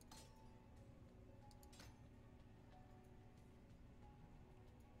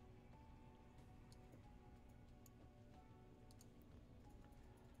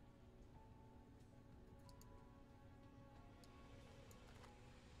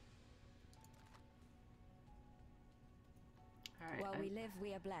 Alright. While we live,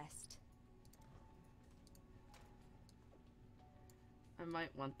 we are blessed. I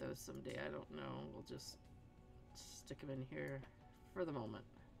might want those someday. I don't know. We'll just stick them in here for the moment.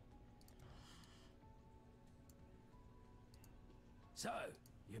 So,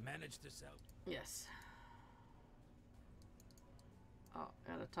 you managed to sell... Yes. Oh,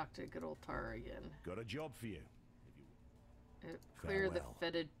 gotta talk to good old Tara again. Got a job for you. Clear the Farewell.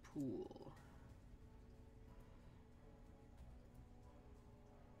 fetid pool.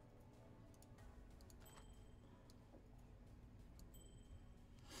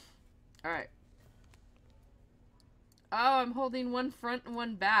 Alright. Oh, I'm holding one front and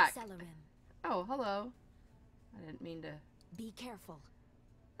one back. Celerim. Oh, hello. I didn't mean to Be careful.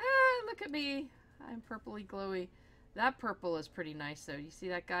 Ah, look at me. I'm purpley glowy. That purple is pretty nice, though. You see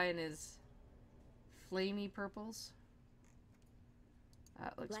that guy in his flamey purples?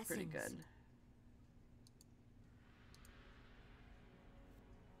 That looks pretty good.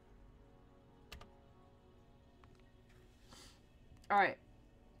 Alright.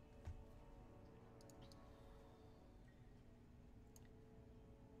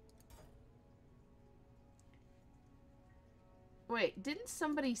 Wait, didn't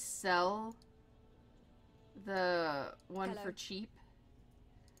somebody sell the one for cheap?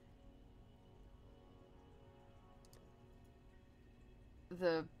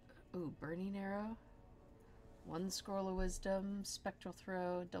 The, ooh, Burning Arrow? One Scroll of Wisdom, Spectral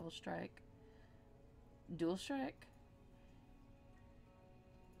Throw, Double Strike, Dual Strike?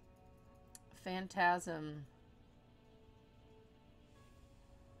 Phantasm.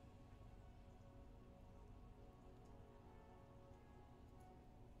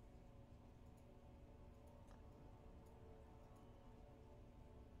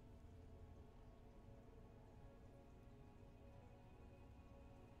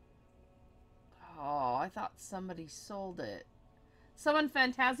 Oh, I thought somebody sold it. Summon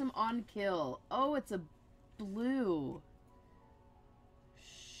Phantasm on kill. Oh, it's a blue.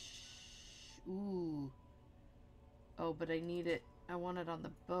 Ooh. Oh, but I need it. I want it on the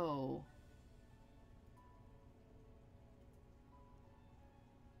bow.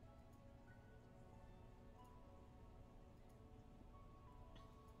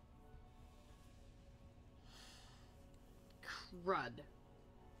 Crud.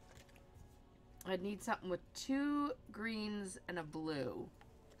 I need something with 2 greens and a blue.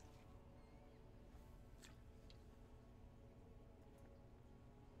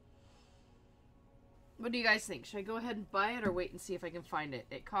 What do you guys think? Should I go ahead and buy it or wait and see if I can find it?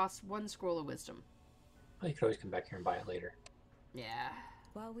 It costs 1 Scroll of Wisdom. Well, you could always come back here and buy it later. Yeah.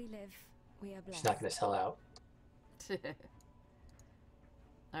 While we live, we are blessed. It's not going to sell out.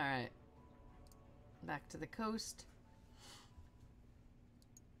 Alright. Back to the coast.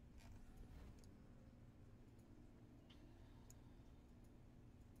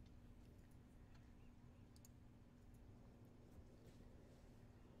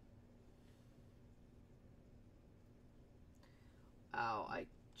 Wow, I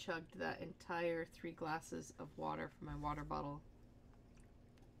chugged that entire 3 glasses of water from my water bottle.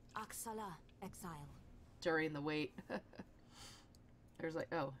 Aksala, Exile. During the wait. There's like,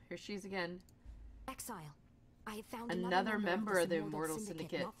 oh, here she is again. Exile. I have found another member of the Immortal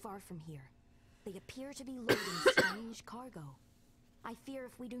Syndicate. Not far from here. They appear to be loading strange cargo. I fear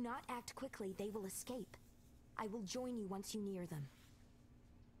if we do not act quickly, they will escape. I will join you once you near them.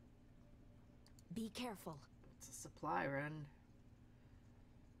 Be careful. It's a supply run.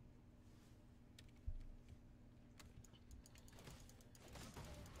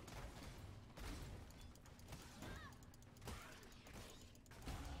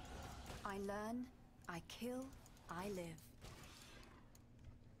 I learn, I kill, I live.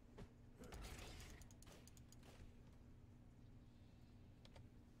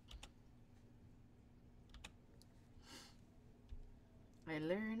 I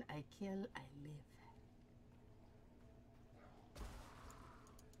learn, I kill, I live.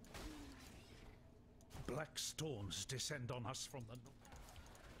 Black storms descend on us from the north.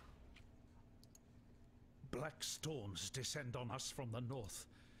 Black storms descend on us from the north.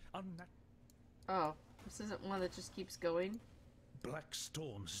 Oh, this isn't one that just keeps going? Black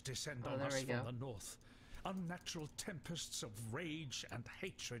storms descend on us from the north. Unnatural tempests of rage and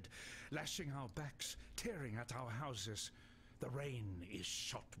hatred, lashing our backs, tearing at our houses. The rain is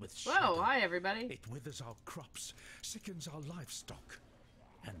shot with shadow. Whoa, hi everybody. It withers our crops, sickens our livestock.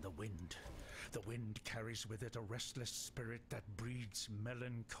 And the wind carries with it a restless spirit that breeds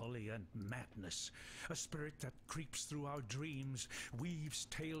melancholy and madness. A spirit that creeps through our dreams, weaves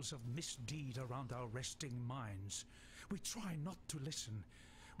tales of misdeed around our resting minds. We try not to listen.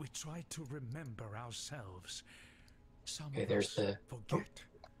 We try to remember ourselves. Some Okay, of there's us the... forget.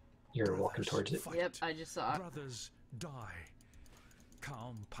 Oh, you're walking towards it. Fight. Yep, I just saw it. Brothers die.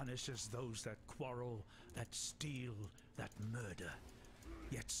 Calm punishes those that quarrel, that steal, that murder.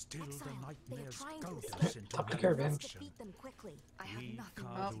 Yet still Exile, the nightmares they are trying goad to us into Top the We caravan. must defeat them quickly. I have We nothing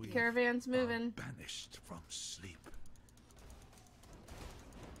can't left Oh, to the give. caravan's moving. banished from sleep.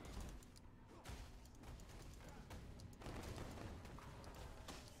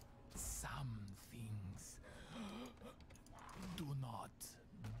 Some things do not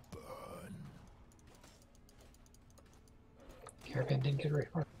burn. Caravan didn't get very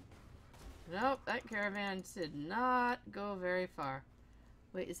far. Nope, that caravan did not go very far.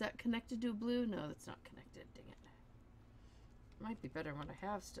 Wait, is that connected to a blue? No, that's not connected. Dang it. Might be better than what I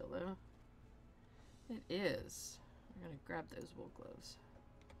have still, though. It is. I'm gonna grab those wool gloves.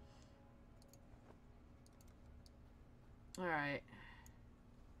 Alright.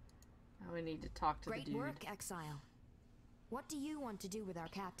 Now we need to talk to the dude. Great work, Exile. What do you want to do with our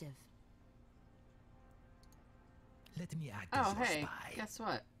captive? Let me act as your hey, spy. guess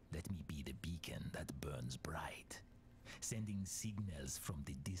what? Let me be the beacon that burns bright, sending signals from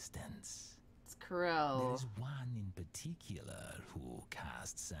the distance. It's Corel. There is one in particular who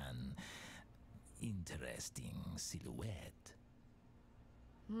casts an interesting silhouette.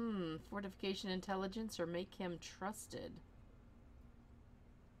 Fortification intelligence or make him trusted.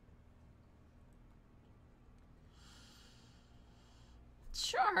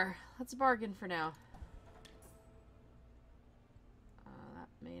 Sure, let's bargain for now. That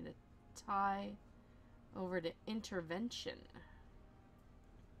made a tie over to intervention.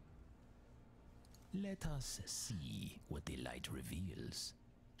 Let us see what the light reveals.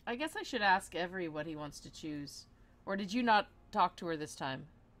 I guess I should ask Every what he wants to choose. Or did you not talk to her this time?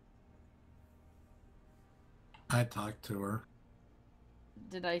 I talked to her.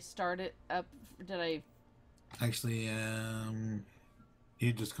 Did I start it up? Did I? Actually,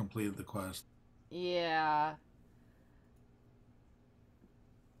 you just completed the quest. Yeah.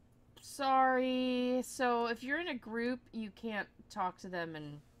 Sorry. So if you're in a group, you can't talk to them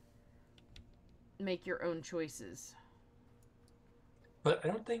and make your own choices. But I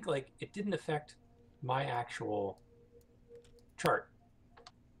don't think, like, it didn't affect my actual chart.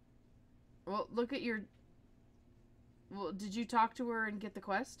 Well, look at your... Well, did you talk to her and get the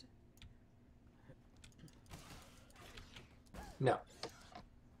quest? No.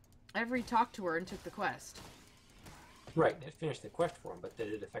 Every talked to her and took the quest. Right, it finished the quest for him, but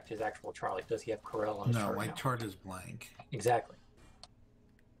did it affect his actual chart? Like, does he have Corel on his chart No, my now? chart is blank. Exactly.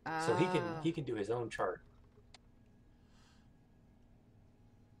 So he Ah. can do his own chart.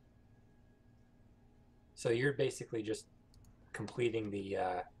 So you're basically just completing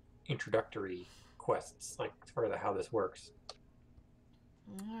the introductory quests, like for how this works.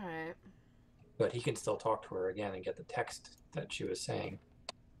 Alright. But he can still talk to her again and get the text that she was saying.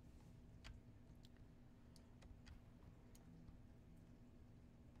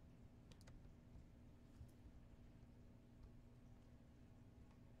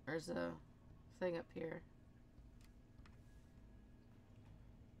 There's a thing up here.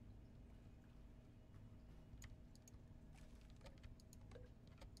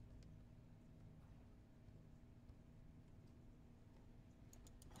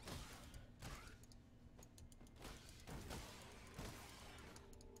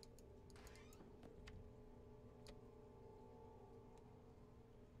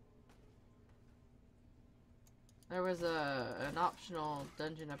 There was an optional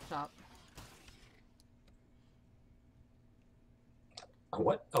dungeon up top.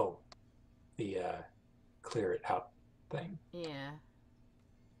 What? Oh, the clear it out thing. Yeah.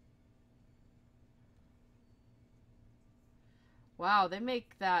 Wow, they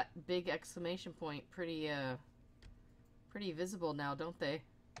make that big exclamation point pretty visible now, don't they?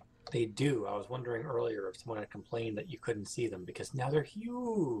 They do. I was wondering earlier if someone had complained that you couldn't see them because now they're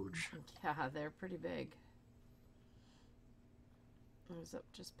huge. Yeah, they're pretty big. I was up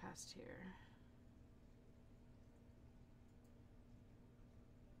just past here.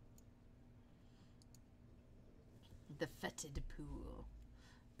 The fetid pool.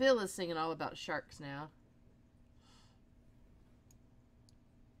 Bill is singing all about sharks now.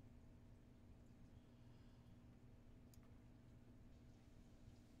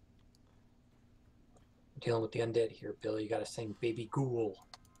 Dealing with the undead here, Bill. You gotta sing Baby Ghoul.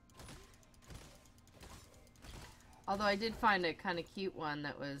 Although I did find a kind of cute one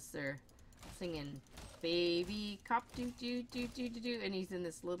that was they're singing "Baby Cop do do do do do do," and he's in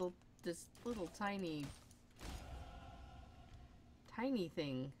this little tiny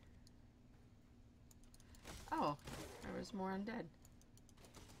thing. Oh, there was more undead.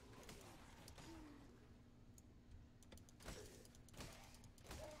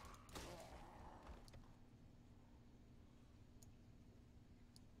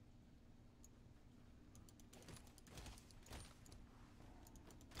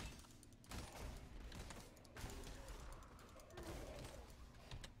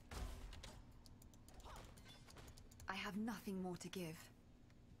 I have nothing more to give.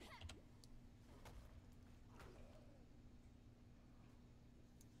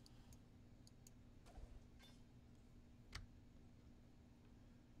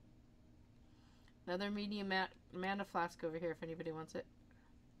 Another medium mana flask over here if anybody wants it.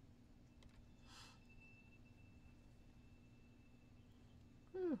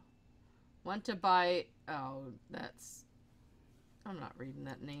 Whew. Want to buy... Oh, that's I'm not reading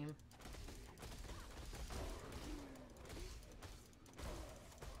that name.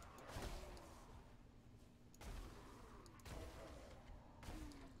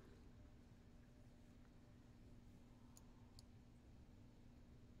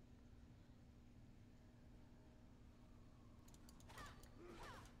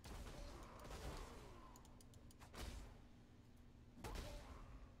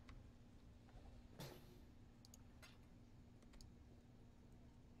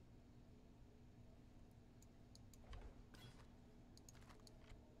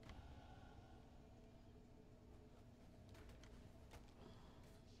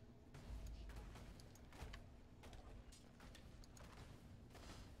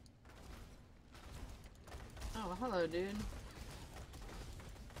 Oh, hello, dude.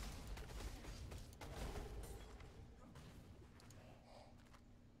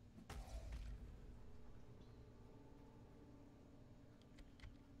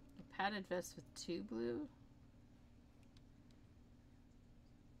 A padded vest with 2 blue?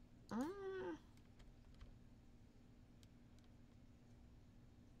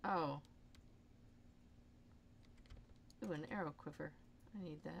 Oh. Ooh, an arrow quiver. I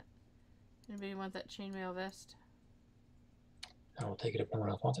need that. Anybody want that chainmail vest? I will take it if no one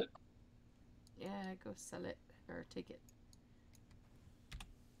else wants it. Yeah, go sell it. Or take it.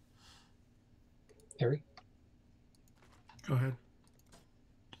 Harry? Go ahead.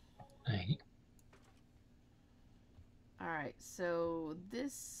 Hey. Alright, so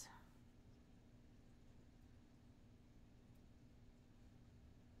this...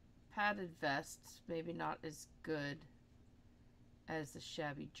 padded vest, maybe not as good as the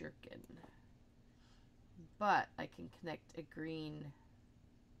shabby jerkin. But I can connect a green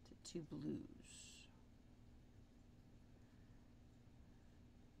to 2 blues.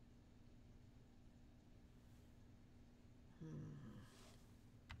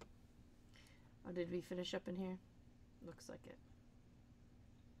 Oh, did we finish up in here? Looks like it.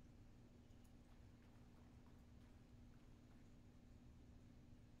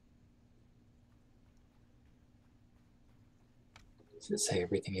 Does it say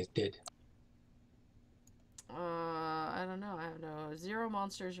everything is dead? I don't know. I have no... 0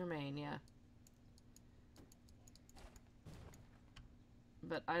 monsters remain, yeah.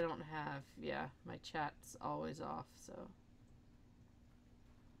 But I don't have... Yeah, my chat's always off, so...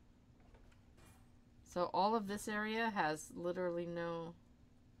 So all of this area has literally no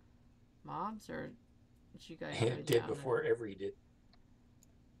mobs, or did you guys? It did before every did.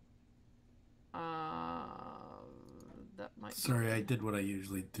 That might. Sorry, I did what I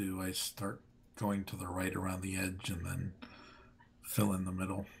usually do. I start going to the right around the edge and then fill in the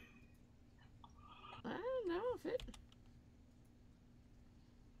middle. I don't know if it.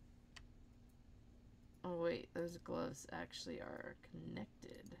 Oh wait, those gloves actually are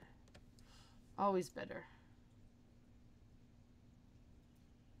connected. Always better.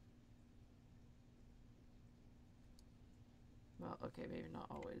 Well, okay, maybe not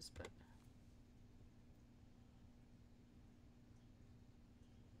always, but...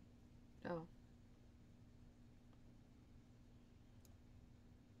 Oh.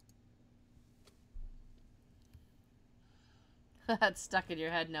 That's stuck in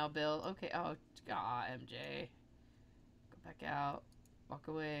your head now, Bill. Okay, oh, MJ. Go back out. Walk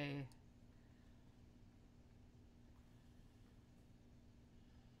away.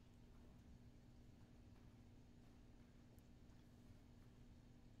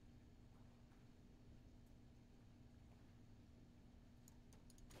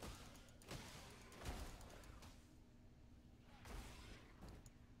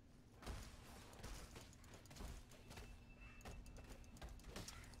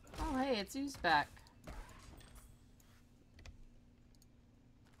 Oh, hey, it's Ooze back.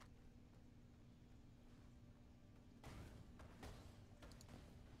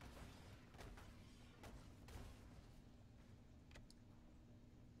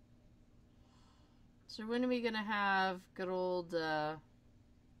 So when are we gonna have good old, crud?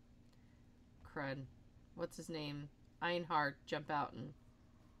 What's his name? Einhard jump out and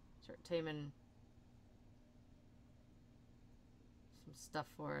start taming some stuff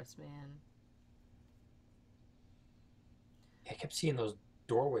for us, man. I kept seeing those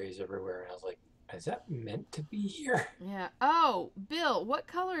doorways everywhere, and I was like, is that meant to be here? Yeah. Oh, Bill, what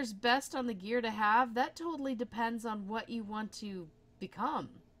color is best on the gear to have? That totally depends on what you want to become.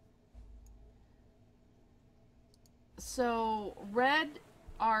 So, red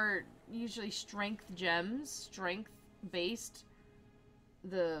are usually strength gems, strength based.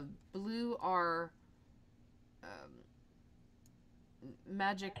 The blue are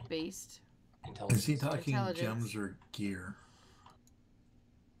magic based. Is he talking gems or gear?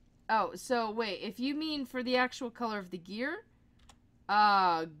 Oh, so wait, if you mean for the actual color of the gear,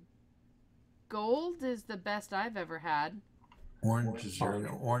 gold is the best I've ever had. Orange is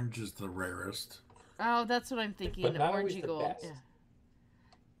the rarest. Oh, that's what I'm thinking. But not always Orangey the gold. best.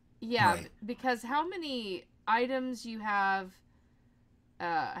 Yeah, Right. because how many items you have,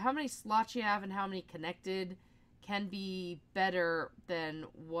 how many slots you have, and how many connected can be better than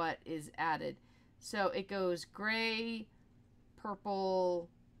what is added. So it goes gray, purple,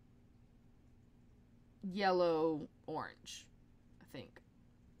 yellow, orange, I think.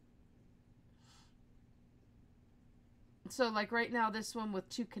 So like right now, this one with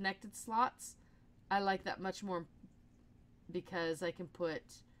 2 connected slots, I like that much more because I can put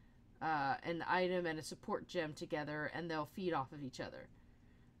an item and a support gem together and they'll feed off of each other.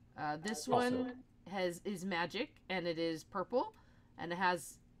 This one is magic and it is purple and it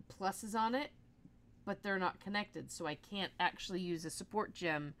has pluses on it, but they're not connected, so I can't actually use a support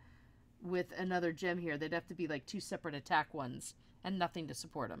gem with another gem here. They'd have to be like 2 separate attack ones and nothing to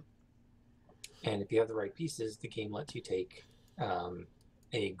support them. And if you have the right pieces, the game lets you take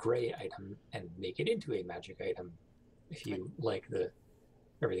a gray item and make it into a magic item if you like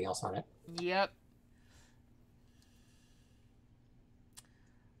everything else on it. Yep.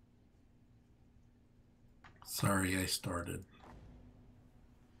 Sorry, I started.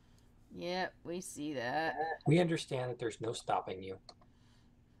 Yep, we see that. We understand that there's no stopping you.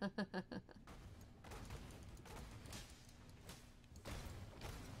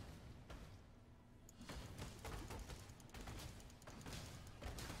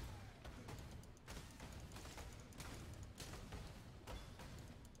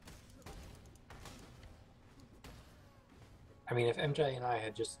 I mean, if MJ and I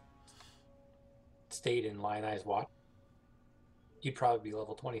had just stayed in Lion Eye's Watch, you'd probably be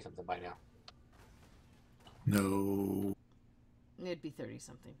level 20 something by now. No. It'd be 30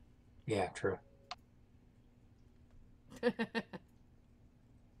 something. Yeah, true. Yeah,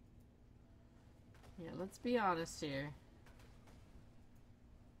 let's be honest here.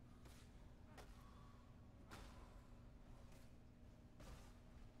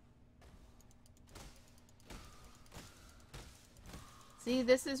 See,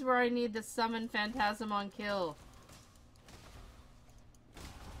 this is where I need the summon phantasm on kill.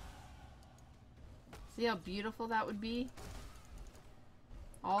 See how beautiful that would be?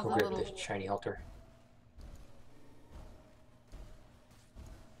 All Go the grab little... the shiny altar.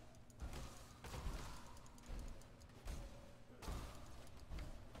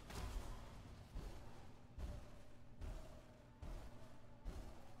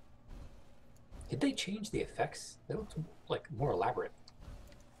 Did they change the effects? They looked like more elaborate.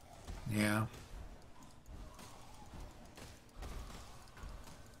 Yeah.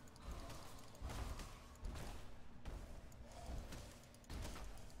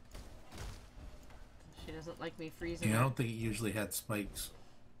 She doesn't like me freezing Yeah, I her. don't think it usually had spikes.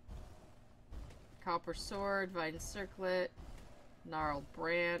 Copper sword, vine circlet, gnarled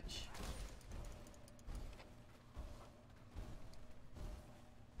branch.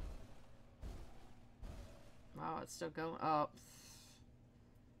 Wow, it's still going. Oh,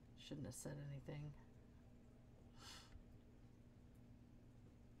 shouldn't have said anything.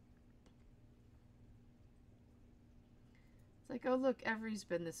 It's like, oh look, Every's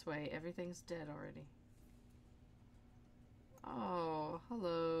been this way. Everything's dead already. Oh,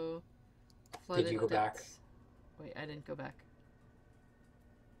 hello. Did you go back? Wait, I didn't go back.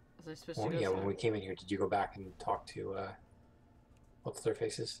 Was I supposed Well, to go? yeah, when somewhere? we came in here, did you go back and talk to, what's their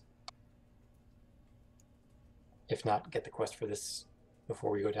faces? If not, get the quest for this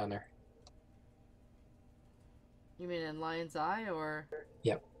before we go down there. You mean in Lion's Eye, or?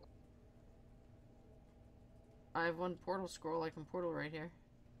 Yep. I have 1 portal scroll. I can portal right here.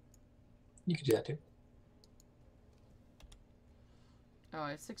 You could do that too. Oh,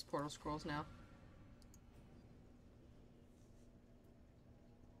 I have 6 portal scrolls now.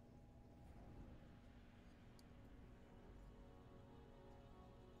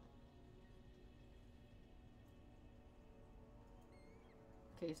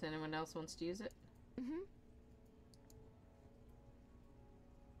 In case anyone else wants to use it. Mm-hmm.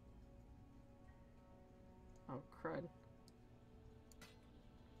 Oh, crud.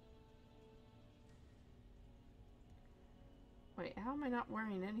 Wait, how am I not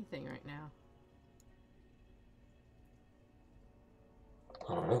wearing anything right now?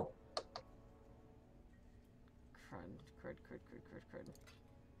 I don't know. Crud.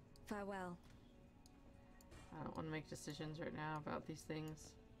 Farewell. I don't want to make decisions right now about these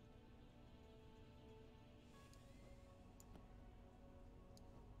things.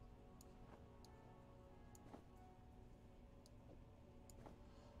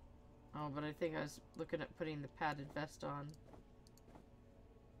 Oh, but I think I was looking at putting the padded vest on.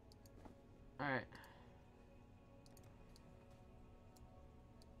 Alright.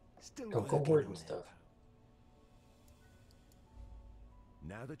 Don't go hoarding stuff.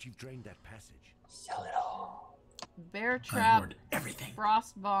 Now that you've drained that passage, Sell it all. Bear I trap, hoard everything.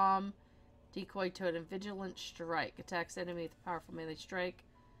 frost bomb, decoy totem, vigilant strike. Attacks enemy with powerful melee strike.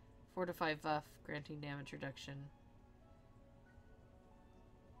 Fortify buff, granting damage reduction.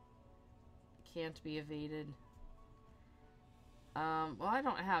 Can't be evaded. Well, I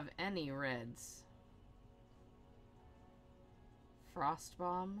don't have any reds. Frost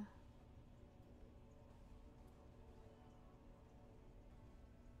bomb.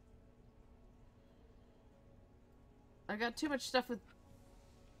 I got too much stuff with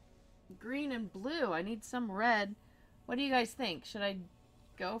green and blue. I need some red. What do you guys think? Should I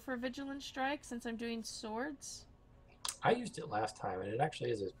go for Vigilant Strike since I'm doing swords? I used it last time, and it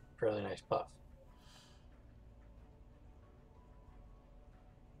actually is a fairly nice buff.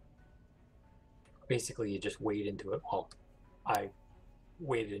 Basically, you just wade into it. Well, I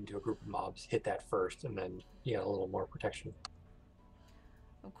waded into a group of mobs, hit that first, and then you got a little more protection.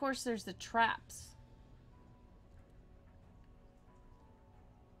 Of course, there's the traps.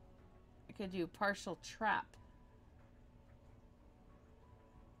 I could do partial trap.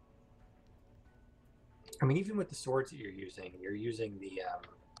 I mean, even with the swords that you're using the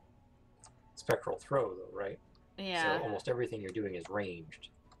spectral throw, though, right? Yeah. So almost everything you're doing is ranged.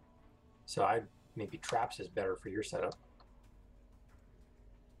 So maybe traps is better for your setup.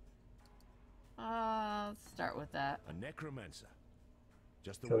 Let's start with that. a necromancer.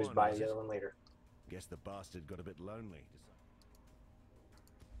 Just the You always one. buy was the it? other one later. Guess the bastard got a bit lonely.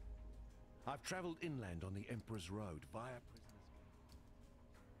 I've traveled inland on the Emperor's Road via prisoners.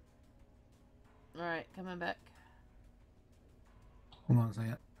 Alright, coming back. Hold on a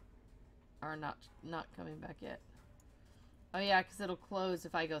second. Or not coming back yet. Oh yeah, because it'll close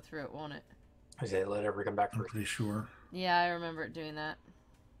if I go through it, won't it? I say let everybody come back I'm first. pretty sure. Yeah, I remember it doing that.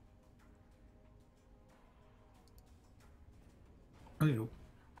 Oh, you.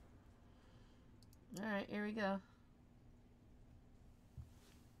 Alright, here we go.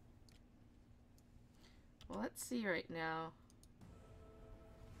 Well, let's see right now.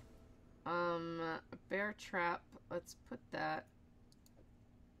 Bear trap. Let's put that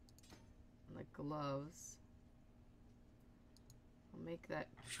on the gloves. I'll make that.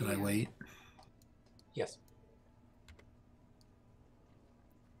 Should I clear. wait? Yes.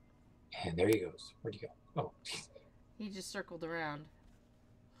 And there he goes. Where'd he go? Oh, He just circled around.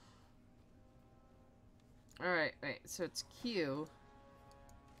 Alright, wait, so it's Q.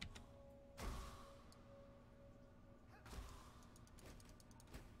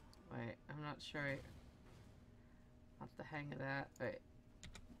 Wait, I'm not sure I got the hang of that. Wait.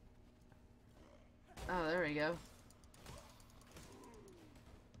 Oh, there we go.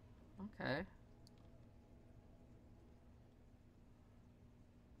 Okay.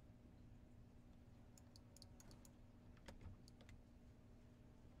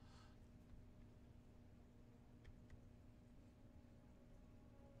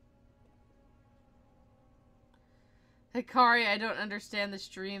 Hikari, I don't understand the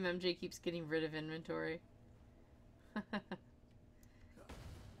stream. MJ keeps getting rid of inventory.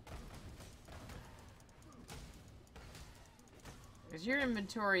 Because your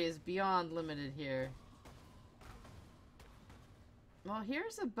inventory is beyond limited here. Well,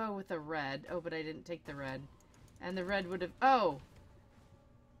 here's a bow with a red. Oh, but I didn't take the red. And the red would have... Oh!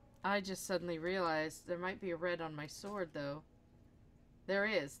 I just suddenly realized there might be a red on my sword, though. There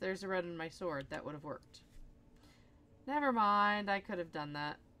is. There's a red on my sword. That would have worked. Never mind. I could have done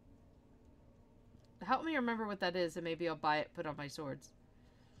that. Help me remember what that is, and maybe I'll buy it, put on my swords.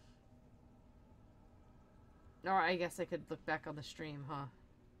 Or I guess I could look back on the stream, huh?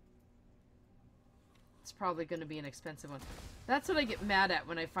 It's probably going to be an expensive one. That's what I get mad at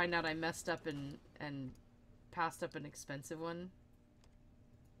when I find out I messed up and passed up an expensive one.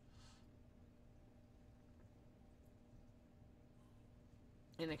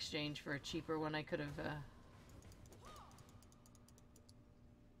 In exchange for a cheaper one I could have...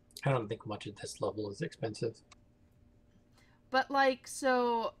 I don't think much at this level is expensive. But, like,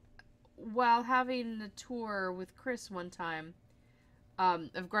 so... While having a tour with Chris one time,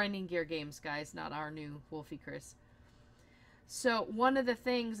 of Grinding Gear Games, guys, not our new Wolfie Chris. So one of the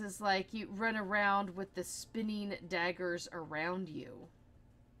things is like you run around with the spinning daggers around you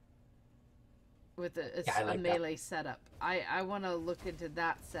with a melee setup. I want to look into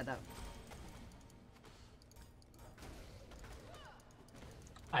that setup.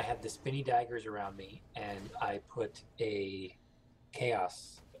 I had the spinny daggers around me, and I put a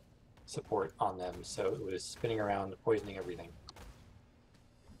chaos support on them, so it was spinning around, poisoning everything.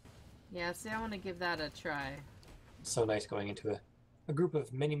 Yeah, see, I want to give that a try. So nice going into a group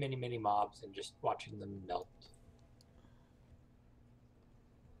of many, many, many mobs and just watching them melt.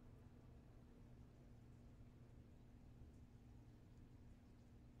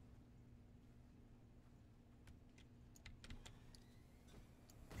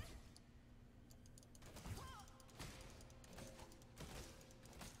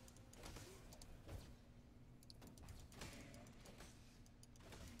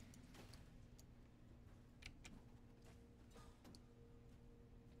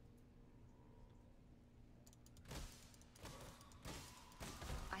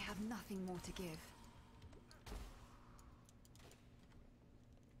 I have nothing more to give.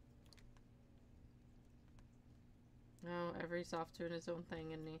 No, everybody's off doing his own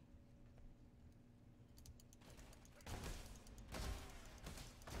thing, isn't he?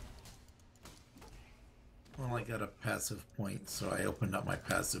 Well, I got a passive point, so I opened up my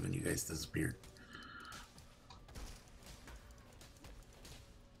passive and you guys disappeared.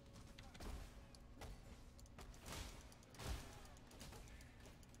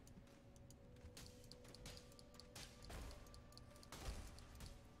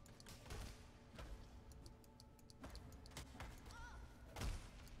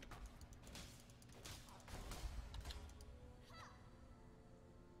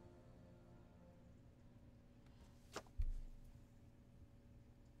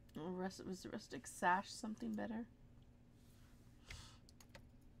 Was Rustic Sash something better?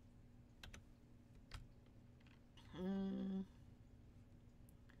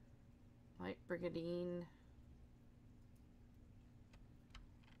 Light Brigandine.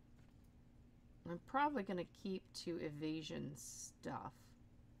 I'm probably going to keep 2 evasion stuff.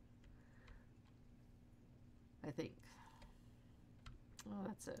 I think. Oh,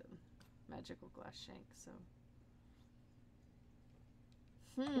 that's a magical glass shank, so.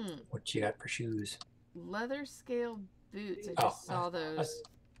 What you got for shoes? Leather scale boots. I just saw those.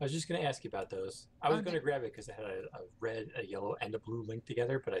 I was just going to ask you about those. I was going to grab it because it had a red, a yellow, and a blue linked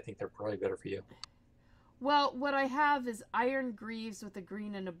together, but I think they're probably better for you. Well, what I have is iron greaves with a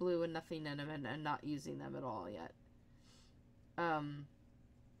green and a blue and nothing in them, and not using them at all yet.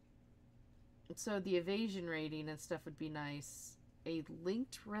 So the evasion rating and stuff would be nice. A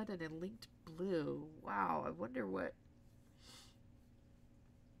linked red and a linked blue. Wow, I wonder what...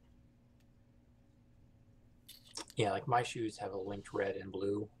 Yeah, like my shoes have a linked red and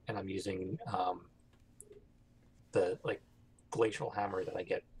blue, and I'm using the glacial hammer that I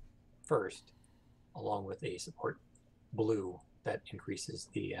get first, along with a support blue that increases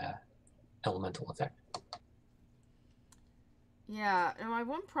the elemental effect. Yeah, and my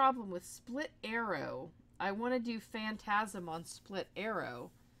one problem with split arrow, I want to do Phantasm on split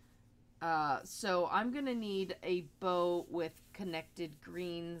arrow. So I'm going to need a bow with connected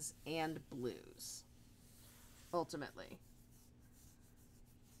greens and blues. Ultimately.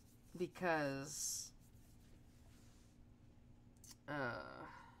 Because...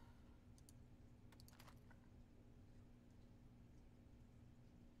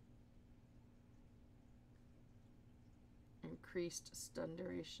 increased stun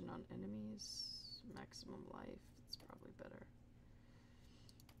duration on enemies. Maximum life. That's probably better.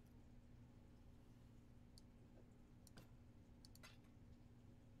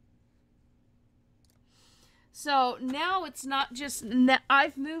 So now it's not just...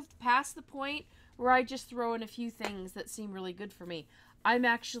 I've moved past the point where I just throw in a few things that seem really good for me. I'm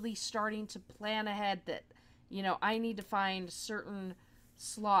actually starting to plan ahead that, you know, I need to find certain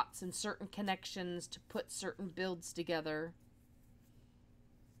slots and certain connections to put certain builds together.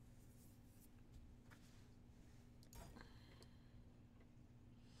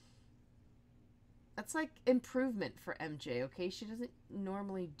 That's like improvement for MJ, okay? She doesn't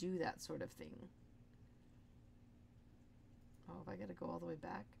normally do that sort of thing. Oh, have I got to go all the way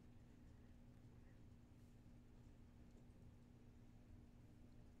back?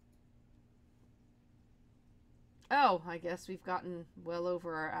 Oh, I guess we've gotten well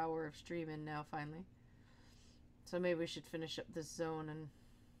over our hour of streaming now, finally. So maybe we should finish up this zone and...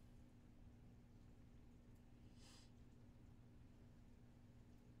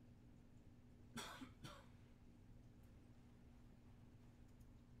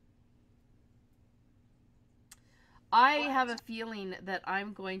 I have a feeling that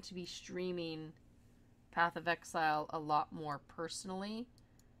I'm going to be streaming Path of Exile a lot more personally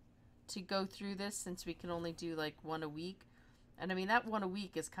to go through this, since we can only do like one a week. And I mean, that one a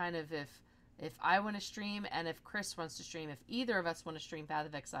week is kind of if I want to stream and if Chris wants to stream. If either of us want to stream Path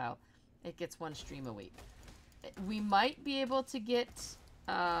of Exile, it gets one stream a week. We might be able to get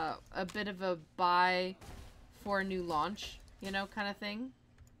a bit of a buy for a new launch, you know, kind of thing.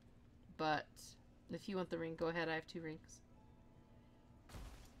 But if you want the ring, go ahead. I have 2 rings.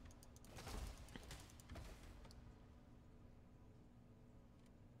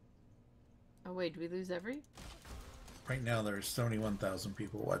 Oh wait, did we lose every? Right now there's 71,000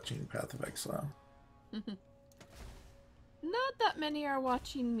 people watching Path of Exile. Not that many are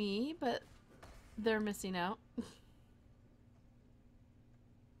watching me, but they're missing out.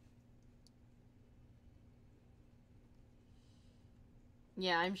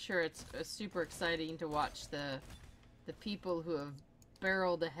 Yeah, I'm sure it's super exciting to watch the people who have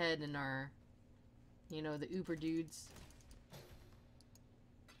barreled ahead and are, you know, the Uber dudes.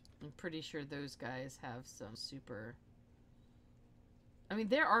 I'm pretty sure those guys have some super... I mean,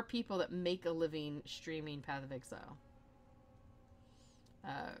 there are people that make a living streaming Path of Exile.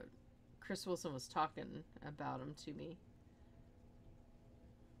 Chris Wilson was talking about them to me.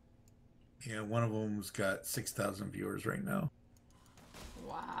 Yeah, one of them's got 6,000 viewers right now.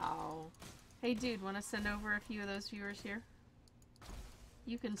 Wow. Hey, dude, want to send over a few of those viewers here?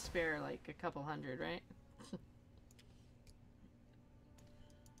 You can spare like a couple hundred, right?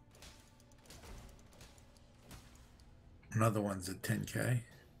 Another one's at 10K.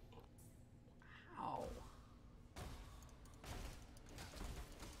 Wow.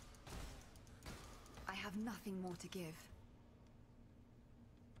 I have nothing more to give.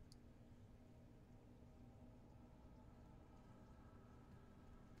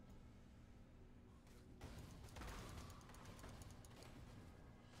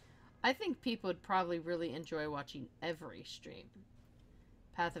 I think people would probably really enjoy watching every stream.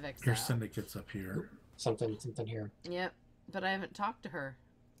 Path of Exile. Your syndicate's up here. Something here. Yep, but I haven't talked to her.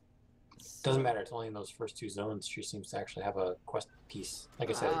 Doesn't matter. It's only in those first 2 zones she seems to actually have a quest piece.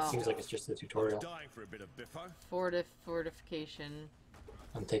 Like I said, it seems like it's just the tutorial. Dying for a bit of biffo. Fortification.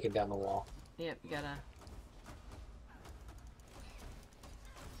 I'm taking down the wall. Yep, you gotta...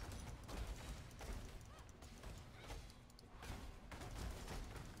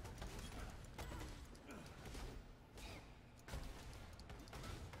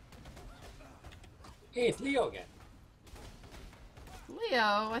 Hey, it's Leo again.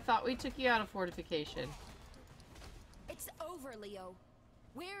 Leo, I thought we took you out of fortification. It's over, Leo.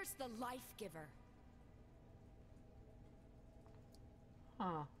 Where's the life giver?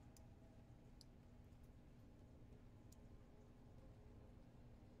 Huh.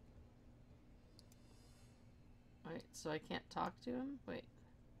 Wait, so I can't talk to him? Wait.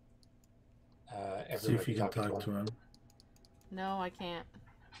 See if you can talk to him. No, I can't.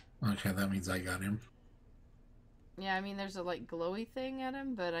 Okay, that means I got him. Yeah, I mean, there's a, like, glowy thing at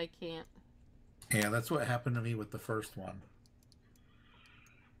him, but I can't. Yeah, that's what happened to me with the first one.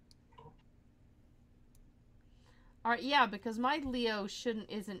 Alright, yeah, because my Leo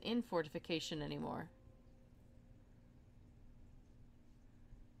isn't in fortification anymore.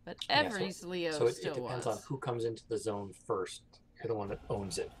 But Every's Leo so still it depends was. on who comes into the zone first. You're the one that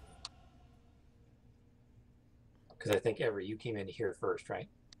owns it. Because I think Every, you came in here first, right?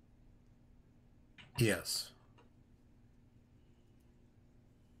 Yes.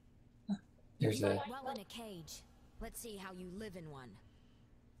 There's a... Well, in a cage. Let's see how you live in one.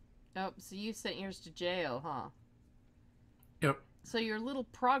 Oh, so you sent yours to jail, huh? Yep. So your little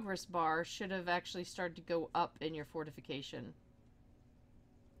progress bar should have actually started to go up in your fortification.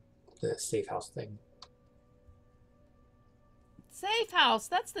 The safe house thing. Safe house!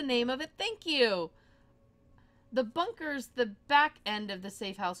 That's the name of it, thank you! The bunker's the back end of the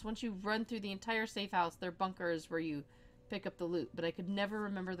safe house. Once you run through the entire safe house, their bunker is where you pick up the loot. But I could never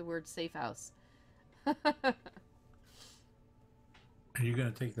remember the word safe house. Are you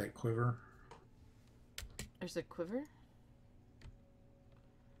going to take that quiver? There's a quiver?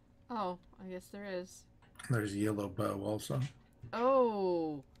 Oh, I guess there is. There's a yellow bow also.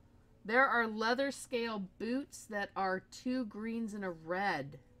 Oh, there are leather scale boots that are 2 greens and a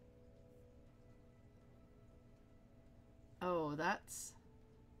red. Oh, that's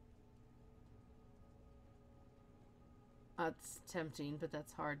tempting, but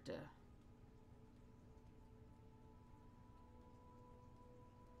that's hard to...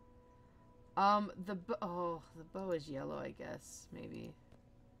 the bow is yellow, I guess, maybe.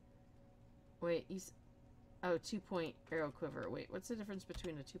 Wait, oh, 2-point arrow quiver. Wait, what's the difference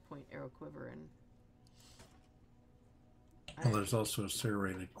between a 2-point arrow quiver and... Well, there's also a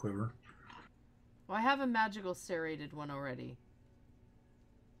serrated quiver. Well, I have a magical serrated one already.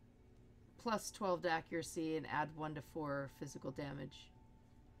 Plus 12 to accuracy and add 1 to 4 physical damage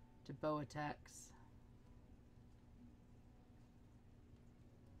to bow attacks.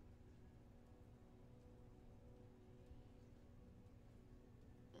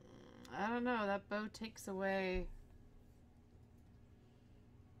 I don't know. That bow takes away...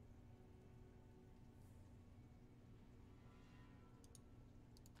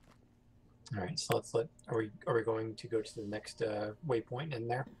 All right, so let's let. Are we going to go to the next waypoint in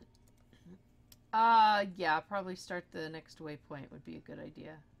there? Yeah, probably start the next waypoint would be a good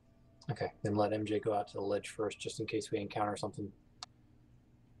idea. Okay, then let MJ go out to the ledge first, just in case we encounter something.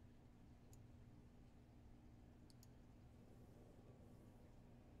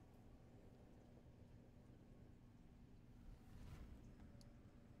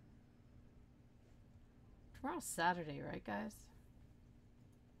 Tomorrow's Saturday, right, guys?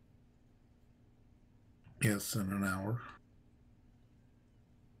 Yes, in an hour.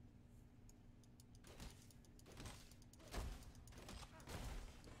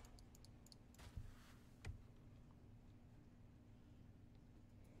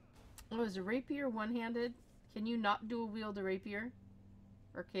 Oh, is a rapier one-handed? Can you not dual wield a rapier?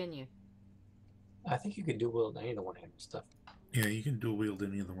 Or can you? I think you can dual wield any of the one-handed stuff. Yeah, you can dual wield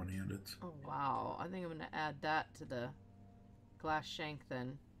any of the one-handed. Oh, wow. I think I'm going to add that to the glass shank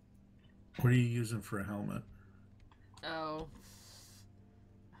then. What are you using for a helmet? Oh.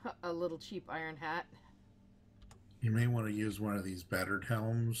 A little cheap iron hat. You may want to use one of these battered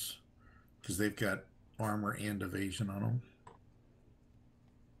helms, because they've got armor and evasion on them.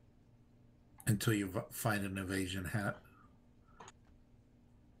 Until you find an evasion hat.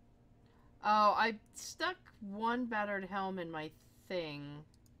 Oh, I stuck one battered helm in my thing.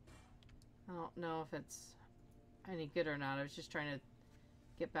 I don't know if it's any good or not. I was just trying to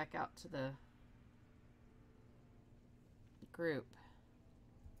get back out to the group.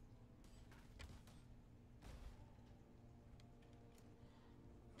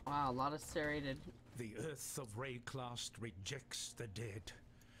 Wow, a lot of serrated. The earth of Rayclast rejects the dead.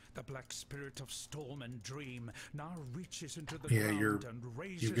 The black spirit of storm and dream now reaches into the ground and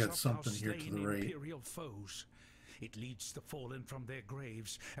raises you've got up something our here to slain the right. imperial foes. It leads the fallen from their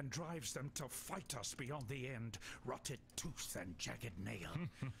graves and drives them to fight us beyond the end, rotted tooth and jagged nail.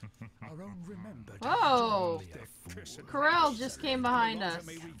 Our own remembered. Whoa! Corel just came behind us.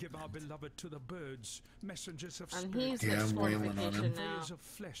 May we give our beloved to the birds, messengers of And spirit. he's I'm wailing on him. fortification now. Prayers of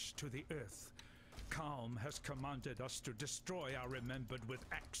flesh to the earth. Calm has commanded us to destroy our remembered with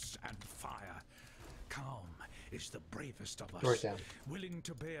axe and fire. Calm is the bravest of Doors us, down. willing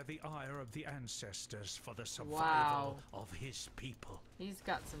to bear the ire of the ancestors for the survival Wow. of his people. He's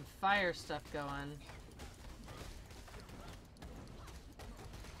got some fire stuff going.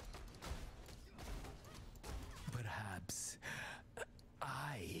 Perhaps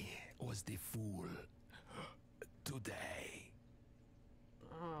I was the fool today.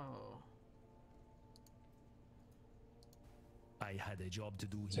 Oh. I had a job to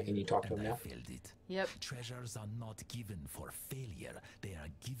do So here, can you talk to and him I now? failed it. Yep. Treasures are not given for failure, they are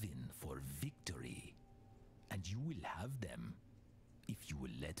given for victory. And you will have them if you will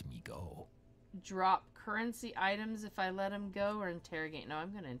let me go. Drop currency items if I let him go, or interrogate? No,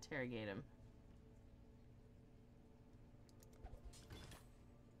 I'm going to interrogate him.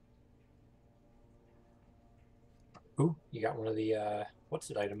 Ooh, you got one of the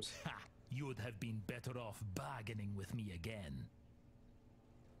what's it items? Ha! You would have been better off bargaining with me again.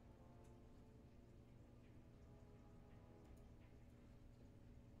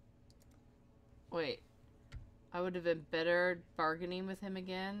 Wait. I would have been better bargaining with him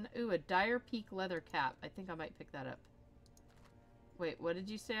again. Ooh, a Dire Peak leather cap. I think I might pick that up. Wait, what did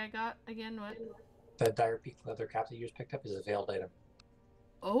you say I got again? What? The Dire Peak leather cap that you just picked up is a veiled item.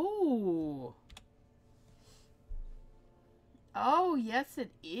 Oh. Oh, yes it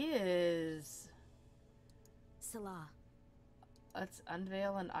is. Salah, Let's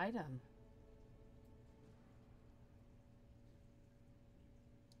unveil an item.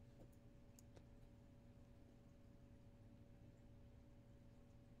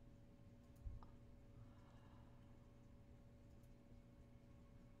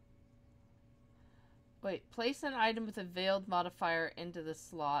 Wait, place an item with a veiled modifier into the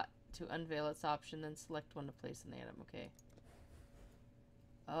slot to unveil its option, then select one to place in the item. Okay.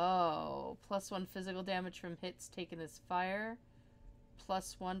 Oh, +1 physical damage from hits taken as fire.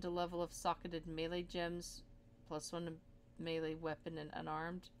 +1 to level of socketed melee gems. +1 to melee weapon and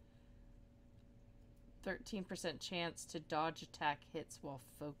unarmed. 13% chance to dodge attack hits while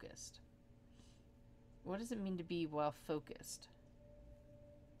focused. What does it mean to be while focused?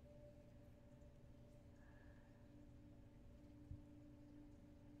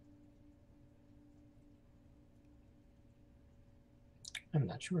 I'm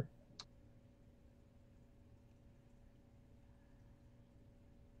not sure.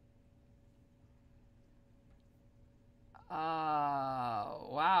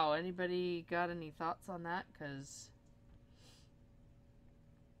 Wow. Anybody got any thoughts on that? Because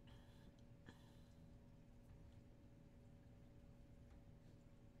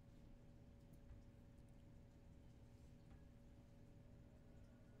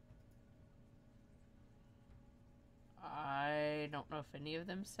I don't know if any of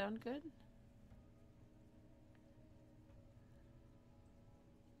them sound good.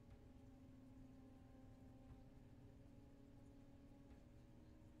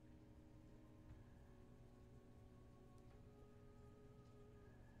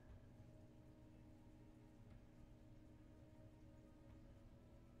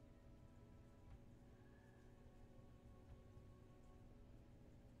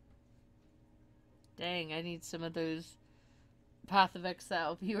 Dang, I need some of those Path of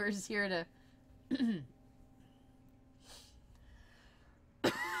Exile viewers here to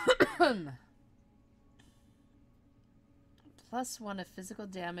 +1 of physical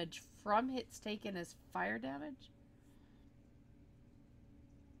damage from hits taken as fire damage.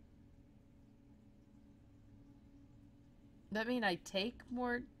 That mean I take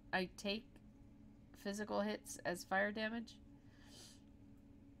physical hits as fire damage?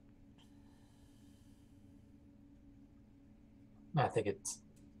 I think it's,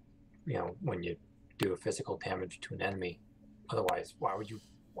 when you do a physical damage to an enemy. Otherwise, why would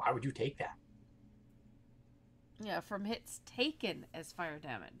you take that? Yeah, from hits taken as fire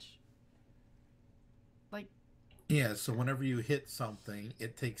damage. Like, Yeah, so whenever you hit something,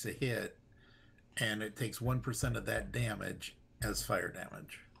 it takes a hit, and it takes 1% of that damage as fire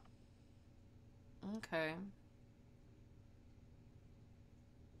damage. okay.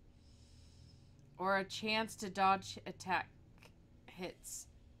 Or a chance to dodge attack hits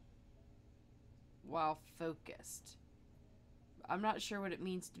while focused. I'm not sure what it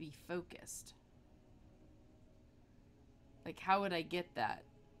means to be focused. Like, how would I get that?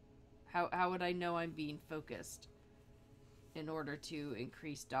 How would I know I'm being focused in order to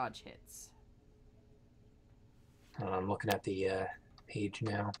increase dodge hits? I'm looking at the page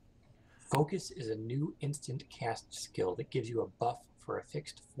now. Focus is a new instant cast skill that gives you a buff for a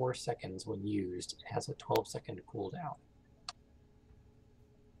fixed 4 seconds when used. It has a 12-second cooldown.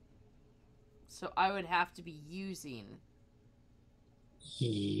 So I would have to be using...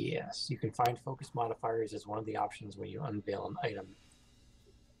 Yes, you can find focus modifiers as one of the options when you unveil an item.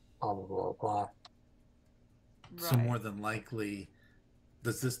 Blah, blah, blah, blah. Right. So more than likely,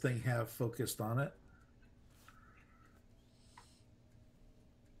 does this thing have focused on it?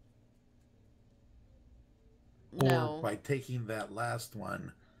 No. Or by taking that last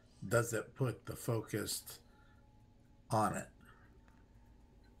one, does it put the focused on it?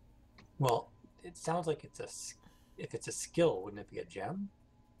 Well, it sounds like if it's a skill, wouldn't it be a gem?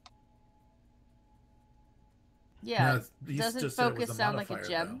 Yeah, No, you doesn't just said it was focus a sound like a modifier,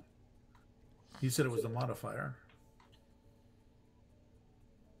 gem? though. You said it was a modifier.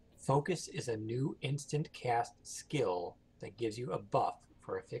 Focus is a new instant cast skill that gives you a buff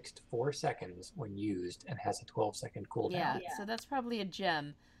for a fixed 4 seconds when used and has a 12-second cooldown. Yeah, so that's probably a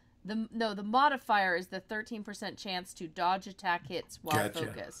gem. The modifier is the 13% chance to dodge attack hits while Gotcha.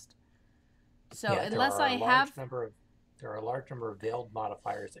 focused. So Yeah, unless I have... there are a large number of veiled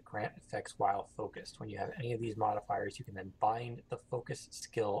modifiers that grant effects while focused. When you have any of these modifiers, you can then bind the focus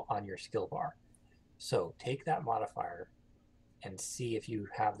skill on your skill bar. So take that modifier and see if you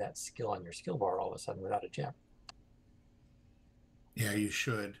have that skill on your skill bar all of a sudden without a gem. Yeah, you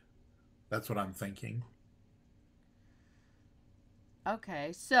should. That's what I'm thinking.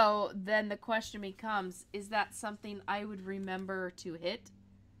 Okay, so then the question becomes, is that something I would remember to hit?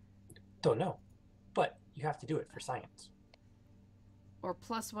 Don't know, but you have to do it for science. Or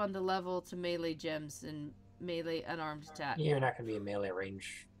 +1 to level to melee gems and melee unarmed attack? You're not going to be in melee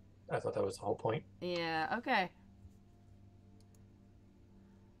range. I thought that was the whole point. Yeah, okay.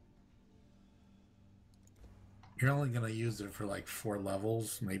 You're only going to use it for like 4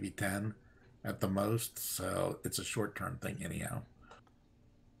 levels, maybe 10 at the most, so it's a short-term thing anyhow.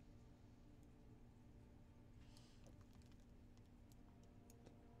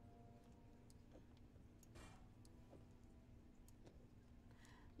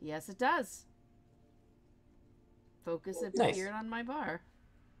 Yes, it does. Focus appeared on my bar.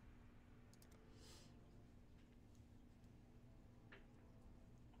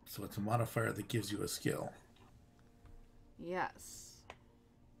 So it's a modifier that gives you a skill. Yes.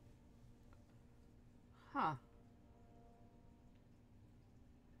 Huh.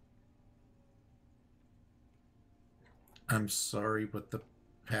 I'm sorry, but the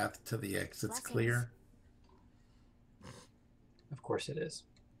path to the exit's Blessings. clear. Of course it is.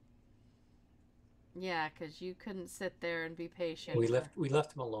 Yeah, because you couldn't sit there and be patient. We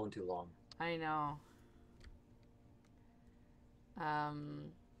left him alone too long. I know.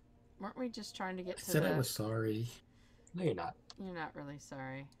 Weren't we just trying to get to said I was sorry. No, you're not. You're not really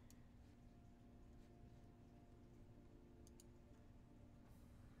sorry.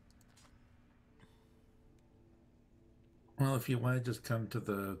 Well, if you want to just come to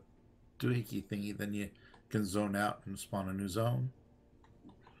the doohickey thingy, then you can zone out and spawn a new zone.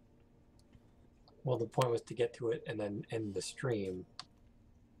 Well, the point was to get to it and then end the stream.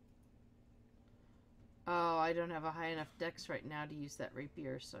 Oh, I don't have a high enough dex right now to use that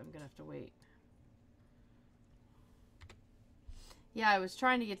rapier, so I'm gonna have to wait. Yeah, I was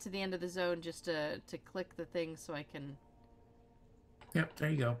trying to get to the end of the zone just to click the thing so I can... Yep, there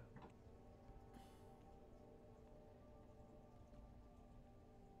you go.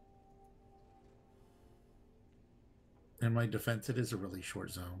 In my defense, it is a really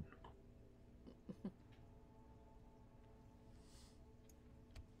short zone.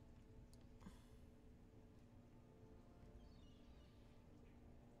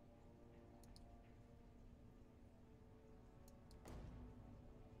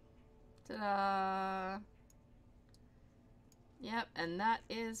 Ta-da! Yep, and that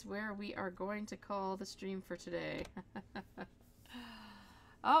is where we are going to call the stream for today.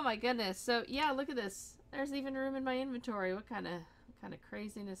 Oh my goodness. So, yeah, look at this. There's even room in my inventory. What kind of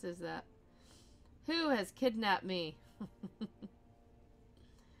craziness is that? Who has kidnapped me?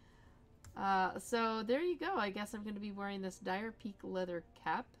 So there you go. I guess I'm going to be wearing this Dire Peak leather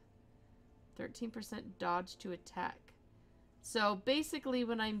cap. 13% dodge to attack. So basically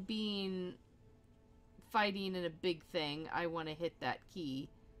when I'm fighting in a big thing, I want to hit that key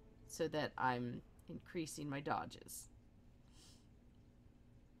so that I'm increasing my dodges.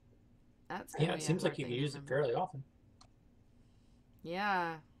 That's Yeah, it seems like you can use it fairly often.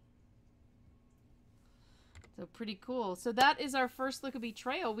 Yeah. So pretty cool. So that is our first look at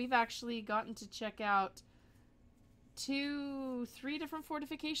Betrayal. We've actually gotten to check out 3 different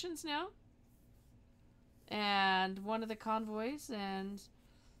fortifications now. And one of the convoys, and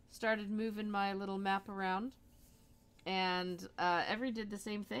started moving my little map around. And Every did the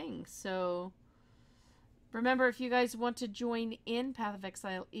same thing. So remember, if you guys want to join in, Path of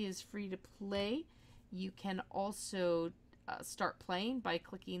Exile is free to play. You can also start playing by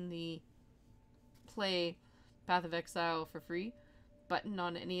clicking the Play Path of Exile for free button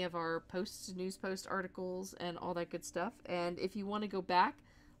on any of our posts, news post articles, and all that good stuff. And if you want to go back,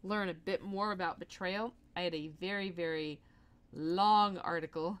 learn a bit more about Betrayal, I had a very, very long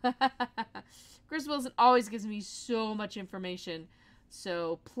article. Chris Wilson always gives me so much information,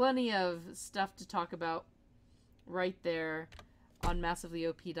 so plenty of stuff to talk about right there on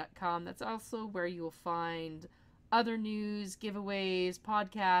massivelyop.com. That's also where you will find other news, giveaways,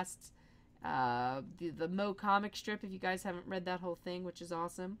 podcasts, the Mo comic strip if you guys haven't read that whole thing, which is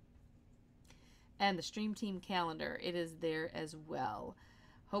awesome, and the Stream Team calendar. It is there as well.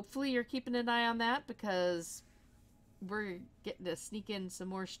 Hopefully you're keeping an eye on that, because we're getting to sneak in some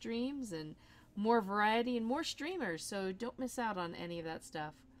more streams and more variety and more streamers, so don't miss out on any of that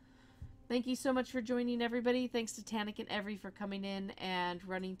stuff. Thank you so much for joining, everybody. Thanks to Tanik and Every for coming in and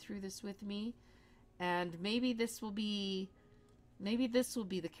running through this with me. And maybe this will be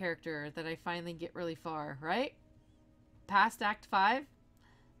the character that I finally get really far, right? Past Act 5,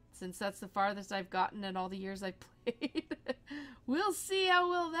 since that's the farthest I've gotten in all the years I've played. We'll see how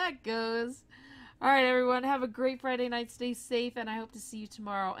well that goes. Alright, everyone, have a great Friday night. Stay safe, and I hope to see you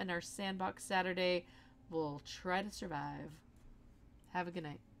tomorrow in our Sandbox Saturday. We'll try to survive. Have a good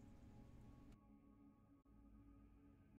night.